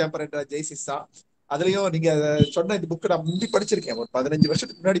ஜூனியர் சாம்பர் என்ற ஜேசிஸ் தான். அதுலயும் நீங்க சொன்ன இந்த புக்கு நான் முந்தி படிச்சிருக்கேன். ஒரு 15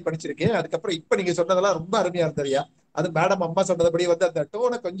 வருஷத்துக்கு முன்னாடி படிச்சிருக்கேன். அதுக்கப்புறம் இப்ப நீங்க சொன்னதெல்லாம் ரொம்ப அருமையா இருந்ததுயா. அது மேடம் அம்மா சொன்னதுபடி அந்த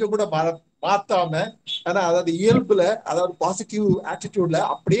டோனை கொஞ்சம் கூட மாத்தாம, ஆனா அதாவது இயல்புல, அதாவது பாசிட்டிவ் ஆட்டிடியூட்ல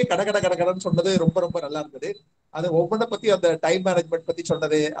அப்படியே கடன்னு சொன்னது ரொம்ப ரொம்ப நல்லா இருந்தது. அது ஒவ்வொன்றை பத்தி அந்த டைம் மேனேஜ்மெண்ட் பத்தி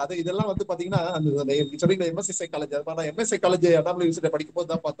சொன்னது, அது இதெல்லாம் பாத்தீங்கன்னா சொன்னீங்க எம்எஸ்சி சைக்காலஜி. ஆனா எம்எஸ் சைக்காலஜி அண்ணாமலை யூனிவர்சிட்டியில படிக்கும்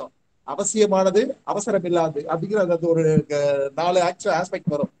போது தான் பார்த்தோம். அவசியமானது அவசரம் இல்லாது அப்படிங்கிற ஒரு 4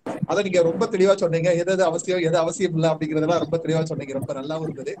 ஆஸ்பெக்ட் வரும். அதை நீங்க ரொம்ப தெளிவா சொன்னீங்க. எது அவசியம் எது அவசியம் இல்லை அப்படிங்கறதெல்லாம் ரொம்ப தெளிவா சொன்னீங்க. ரொம்ப நல்லாவும்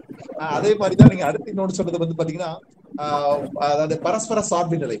இருந்தது. அதே மாதிரிதான் நீங்க அடுத்து இன்னொன்று சொன்னது பாத்தீங்கன்னா அதாவது பரஸ்பர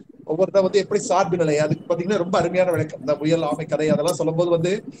சார்பு நிலை. ஒவ்வொருத்தர் எப்படி சார்பு நிலை, அதுக்கு பாத்தீங்கன்னா ரொம்ப அருமையான விளக்கம். இந்த முயல் ஆமை கதை அதெல்லாம் சொல்லும்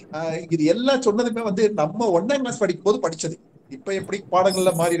போது இது எல்லாம் சொன்னதுமே நம்ம 1ஆம் கிளாஸ் படிக்கும் போது படிச்சது. இப்ப எப்படி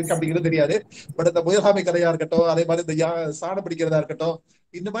பாடங்கள்ல மாறி இருக்கு அப்படிங்கிறது தெரியாது. பட் இந்த முயல்ஹாமை கதையா இருக்கட்டும், அதே மாதிரி இந்த சாணம் பிடிக்கிறதா இருக்கட்டும்,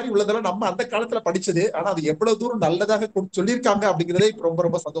 இந்த மாதிரி உள்ளதெல்லாம் நம்ம அந்த காலத்துல படிச்சது. ஆனா அது எவ்வளவு தூரம் நல்லதாக சொல்லியிருக்காங்க அப்படிங்கிறதே ரொம்ப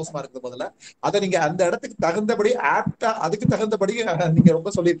ரொம்ப சந்தோஷமா இருக்குது. முதல்ல அதை நீங்க அந்த இடத்துக்கு தகுந்தபடி ஆப்டா, அதுக்கு தகுந்தபடி நீங்க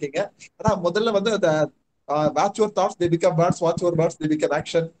ரொம்ப சொல்லியிருக்கீங்க. ஆனா முதல்ல அந்த watch your thoughts they become words, watch your words they become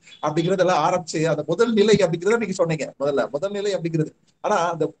action அப்படிங்கறதெல்லாம் ஆரம்பிச்சு அந்த முதல் நிலை அப்படிங்கறத நீங்க சொன்னீங்க. முதல் நிலை அப்படிங்கிறது, ஆனா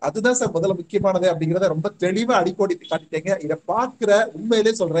அதுதான் சார் முதல்ல முக்கியமானது அப்படிங்கறத ரொம்ப தெளிவா அடிக்கோடி காட்டிட்டீங்க. இதை பார்க்கிற,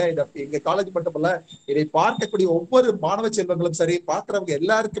 உண்மையிலே சொல்றேன், எங்க காலேஜ் மட்டும் இல்ல, இதை பார்க்கக்கூடிய ஒவ்வொரு மாணவ செல்வங்களும் சரி, பார்க்கிறவங்க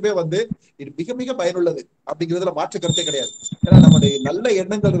எல்லாருக்குமே இது மிக மிக பயனுள்ளது அப்படிங்கிறதுல மாற்று கருத்தே கிடையாது. ஏன்னா நம்மளுடைய நல்ல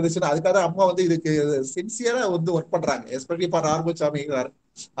எண்ணங்கள் இருந்துச்சுன்னா, அதுக்காக அம்மா இதுக்கு சின்சியரா ஒர்க் பண்றாங்க. Especially for Arumugasamy,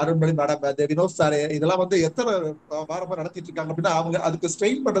 Arunmozhi madam, Vinod sir, இதெல்லாம் எத்தனை வாரமா நடத்திட்டு இருக்காங்க அப்படின்னா அவங்க அதுக்கு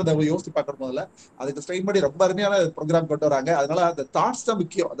ஸ்ட்ரெயின் பண்றதை யோசிச்சு பார்க்கணும். முதல்ல அதுக்கு ஸ்ட்ரெயின் பண்ணி ரொம்ப அருமையான ப்ரோக்ராம் கொண்டு வராங்க. அதனால அந்த தாட்ஸ் தான்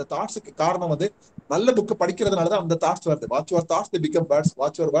முக்கியம். அந்த தாட்ஸுக்கு காரணம் நல்ல புக்கு படிக்கிறதுனாலதான் அந்த தாட்ஸ் வருது. Watch your thoughts they become words,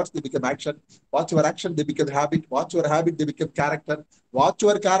 watch your words they become action, watch your action they become habit, watch your habit they become character, watch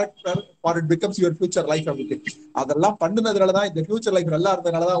your character for it becomes your future life அப்படின்னு. அதெல்லாம் பண்ணுனதுனாலதான் இந்த future life நல்லா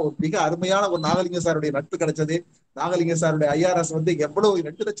இருந்ததுனாலதான் ஒரு மிக அருமையான ஒரு நாகலிங்க சாருடைய நட்பு கிடைச்சது. நாகலிங்க சாருடைய ஐஆர்எஸ் எவ்வளவு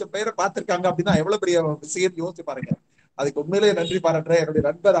 2 லட்சம் பேரை பார்த்திருக்காங்க அப்படின்னா எவ்வளவு பெரிய விஷயம் யோசிச்சு பாருங்க. அதுக்கு உண்மையிலேயே நன்றி பாராட்டுறேன். என்னுடைய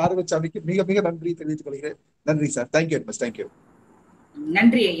நண்பர் ஆறுமுகசாமிக்கு மிக மிக நன்றி தெரிவித்துக் கொள்கிறேன். நன்றி sir. Thank you very much. Thank you.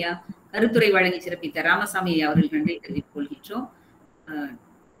 நன்றி ஐயா. கருத்துரை வழங்கி சிறப்பித்த ராமசாமி ஐயா அவர்கள் நன்றி தெரிவித்துக் கொள்கின்றோம்.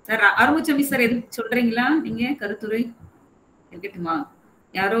 சார் ஆறுமுகசாமி சார் எது சொல்றீங்களா? நீங்க கருத்துரை இருக்கட்டுமா?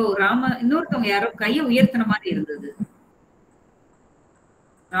 யாரோ இன்னொருத்தவங்க யாரோ கையை உயர்த்தின மாதிரி இருந்தது.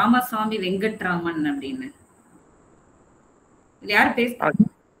 ராமசாமி வெங்கட்ராமன் அப்படின்னு. யார் பேசுங்க?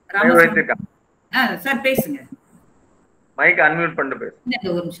 ராமசாமி சார் பேசுங்க. மைக் அன்மியூட் பண்ணிட்டு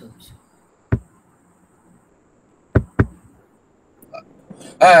பேசுங்க. ஒரு நிமிஷம்.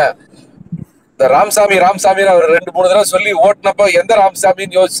 இந்த ராமசாமி அவர் 2-3 தடவை சொல்லி ஓட்டுனப்ப எந்த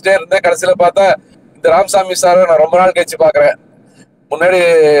ராமசாமின்னு யோசிச்சுட்டே இருந்தேன். கடைசியில பார்த்தா இந்த ராமசாமி சாரை நான் ரொம்ப நாள் கழிச்சு பாக்குறேன். முன்னாடி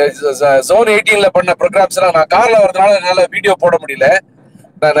Zone 18ல பண்ண ப்ரோக்ராம்ஸ் எல்லாம் நான் கார்ல வரதுனால என்னால வீடியோ போட முடியல.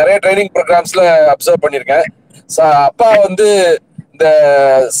 நான் நிறைய ட்ரைனிங் ப்ரோக்ராம்ஸ்ல அப்சர்வ் பண்ணிருக்கேன். அப்பா வந்து இந்த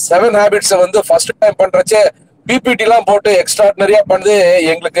 7 ஹேபிட்ஸை வந்து ஃபர்ஸ்ட் டைம் பண்றச்சே பிபிடி எல்லாம் போட்டு எக்ஸ்ட்ராடினரியா பண்ணது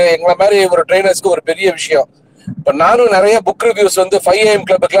எங்களை மாதிரி ஒரு ட்ரைனர்ஸ்க்கு ஒரு பெரிய விஷயம். இப்ப நானும் நிறைய புக் ரிவ்யூஸ் வந்து 5 AM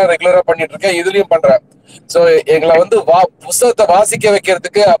கிளப்புக்குலாம் ரெகுலரா பண்ணிட்டு இருக்கேன், இதுலயும் பண்றேன். சோ எங்களை வந்து புத்தகத்தை வாசிக்க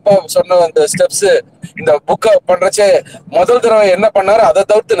வைக்கிறதுக்கு அப்பா சொன்ன அந்த ஸ்டெப்ஸ், இந்த புக்கை பண்றச்சே முதல் தடவை என்ன பண்ணாரு அதை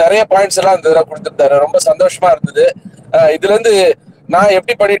தவிர்த்து நிறைய பாயிண்ட்ஸ் எல்லாம் இந்த தடவை கொடுத்துருந்தாரு. ரொம்ப சந்தோஷமா இருந்தது. இதுல இருந்து நான்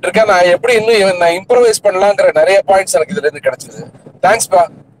எப்படி பண்ணிட்டு இருக்கேன், நான் எப்படி இன்னும் நான் இம்ப்ரவைஸ் பண்ணலாங்கிற நிறைய பாயிண்ட்ஸ் எனக்கு இதுல இருந்து கிடைச்சது. தேங்க்ஸ் பா,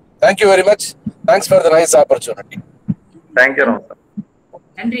 thank you very much. Thanks for the nice opportunity. Thank you Ramasamy.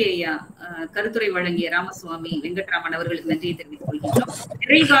 நன்றி ஐயா. கருத்துரை வழங்கிய ராமசுவாமி வெங்கட்ராமன் அவர்களுக்கு நன்றியை தெரிவித்துக் கொள்கின்றோம்.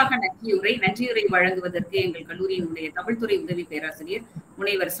 நிறைவாக நன்றியுரை வழங்குவதற்கு எங்கள் கல்லூரியினுடைய தமிழ்துறை உதவி பேராசிரியர்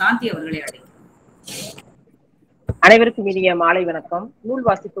முனைவர் சாந்தி அவர்களை அழைக்கிறோம். அனைவருக்கும் இனிய மாலை வணக்கம். நூல்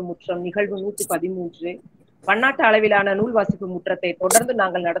வாசிப்பு முற்றம் நிகழ்வு 113. பன்னாட்டு அளவிலான நூல் வாசிப்பு முற்றத்தை தொடர்ந்து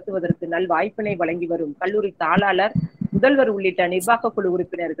நாங்கள் நடத்துவதற்கு நல் வாய்ப்பினை வழங்கி வரும் கல்லூரி தாளாளர், முதல்வர் உள்ளிட்ட நிர்வாக குழு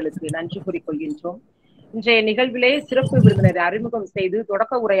உறுப்பினர்களுக்கு நன்றி கூறிக்கொள்கின்றோம். இன்றைய நிகழ்விலே சிறப்பு விருந்தினரை அறிமுகம் செய்து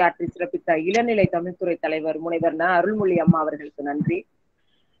தொடக்க உரையாற்றி சிறப்பித்த இளநிலை தமிழ்துறை தலைவர் முனைவர் அருள்மொழி அம்மா அவர்களுக்கு நன்றி.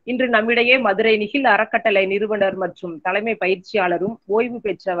 இன்று நம்மிடையே மதுரை நிகில் அறக்கட்டளை நிறுவனர் மற்றும் தலைமை பயிற்சியாளரும் ஓய்வு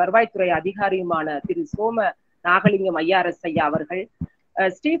பெற்ற வருவாய்த்துறை அதிகாரியுமான திரு சோம நாகலிங்கம் ஐயாரஸ் ஐயா அவர்கள்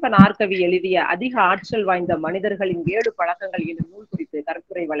ஸ்டீபன் ஆர்கவி எழுதிய அதிக ஆற்றல் வாய்ந்த மனிதர்களின் 7 பழக்கங்கள் எனும் நூல் குறித்து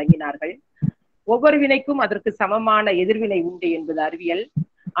கருத்துரை வழங்கினார்கள். ஒவ்வொரு வினைக்கும் அதற்கு சமமான எதிர்வினை உண்டு என்பது அறிவியல்.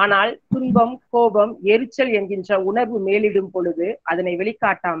 ஆனால் துன்பம், கோபம், எரிச்சல் என்கின்ற உணர்வு மேலிடும் பொழுது அதனை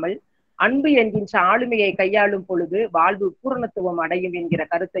வெளிக்காட்டாமல் அன்பு என்கின்ற ஆளுமையை கையாளும் பொழுது வாழ்வு பூரணத்துவம் அடையும் என்கிற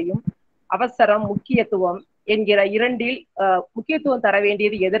கருத்தையும், அவசரம், முக்கியத்துவம் என்கிற இரண்டில் முக்கியத்துவம் தர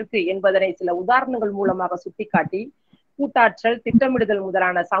வேண்டியது எதற்கு என்பதனை சில உதாரணங்கள் மூலமாக சுட்டிக்காட்டி, கூட்டாற்றல், திட்டமிடுதல்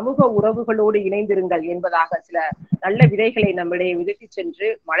முதலான சமூக உறவுகளோடு இணைந்திருங்கள் என்பதாக சில நல்ல விதைகளை நம்மிடையே விதைத்து சென்று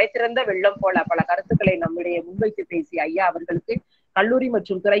மழை திறந்த வெள்ளம் போல பல கருத்துக்களை நம்மிடையே முன்வைத்து பேசிய ஐயா அவர்களுக்கு கல்லூரி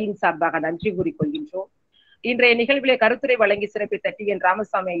மற்றும் துறையின் சார்பாக நன்றி கூறிக்கொள்கின்றோம். இன்றைய நிகழ்விலே கருத்துரை வழங்கி சிறப்பித்த TN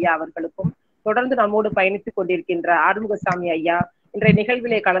ராமசாமி ஐயா அவர்களுக்கும், தொடர்ந்து நம்மோடு பயணித்துக் கொண்டிருக்கின்ற ஆறுமுகசாமி ஐயா, இன்றைய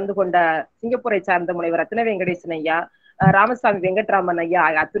நிகழ்விலே கலந்து கொண்ட சிங்கப்பூரை சார்ந்த முனைவர் ரத்ன வெங்கடேசன் ஐயா, ராமசாமி வெங்கட்ராமன் ஐயா,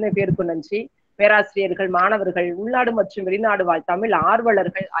 அத்தனை பேருக்கும் நன்றி. பேராசிரியர்கள், மாணவர்கள், உள்நாடு மற்றும் வெளிநாடு வாழ் தமிழ்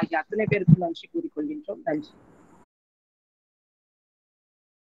ஆர்வலர்கள் ஆகிய அத்தனை பேருக்கும் நன்றி கூறிக்கொள்கின்றோம். நன்றி.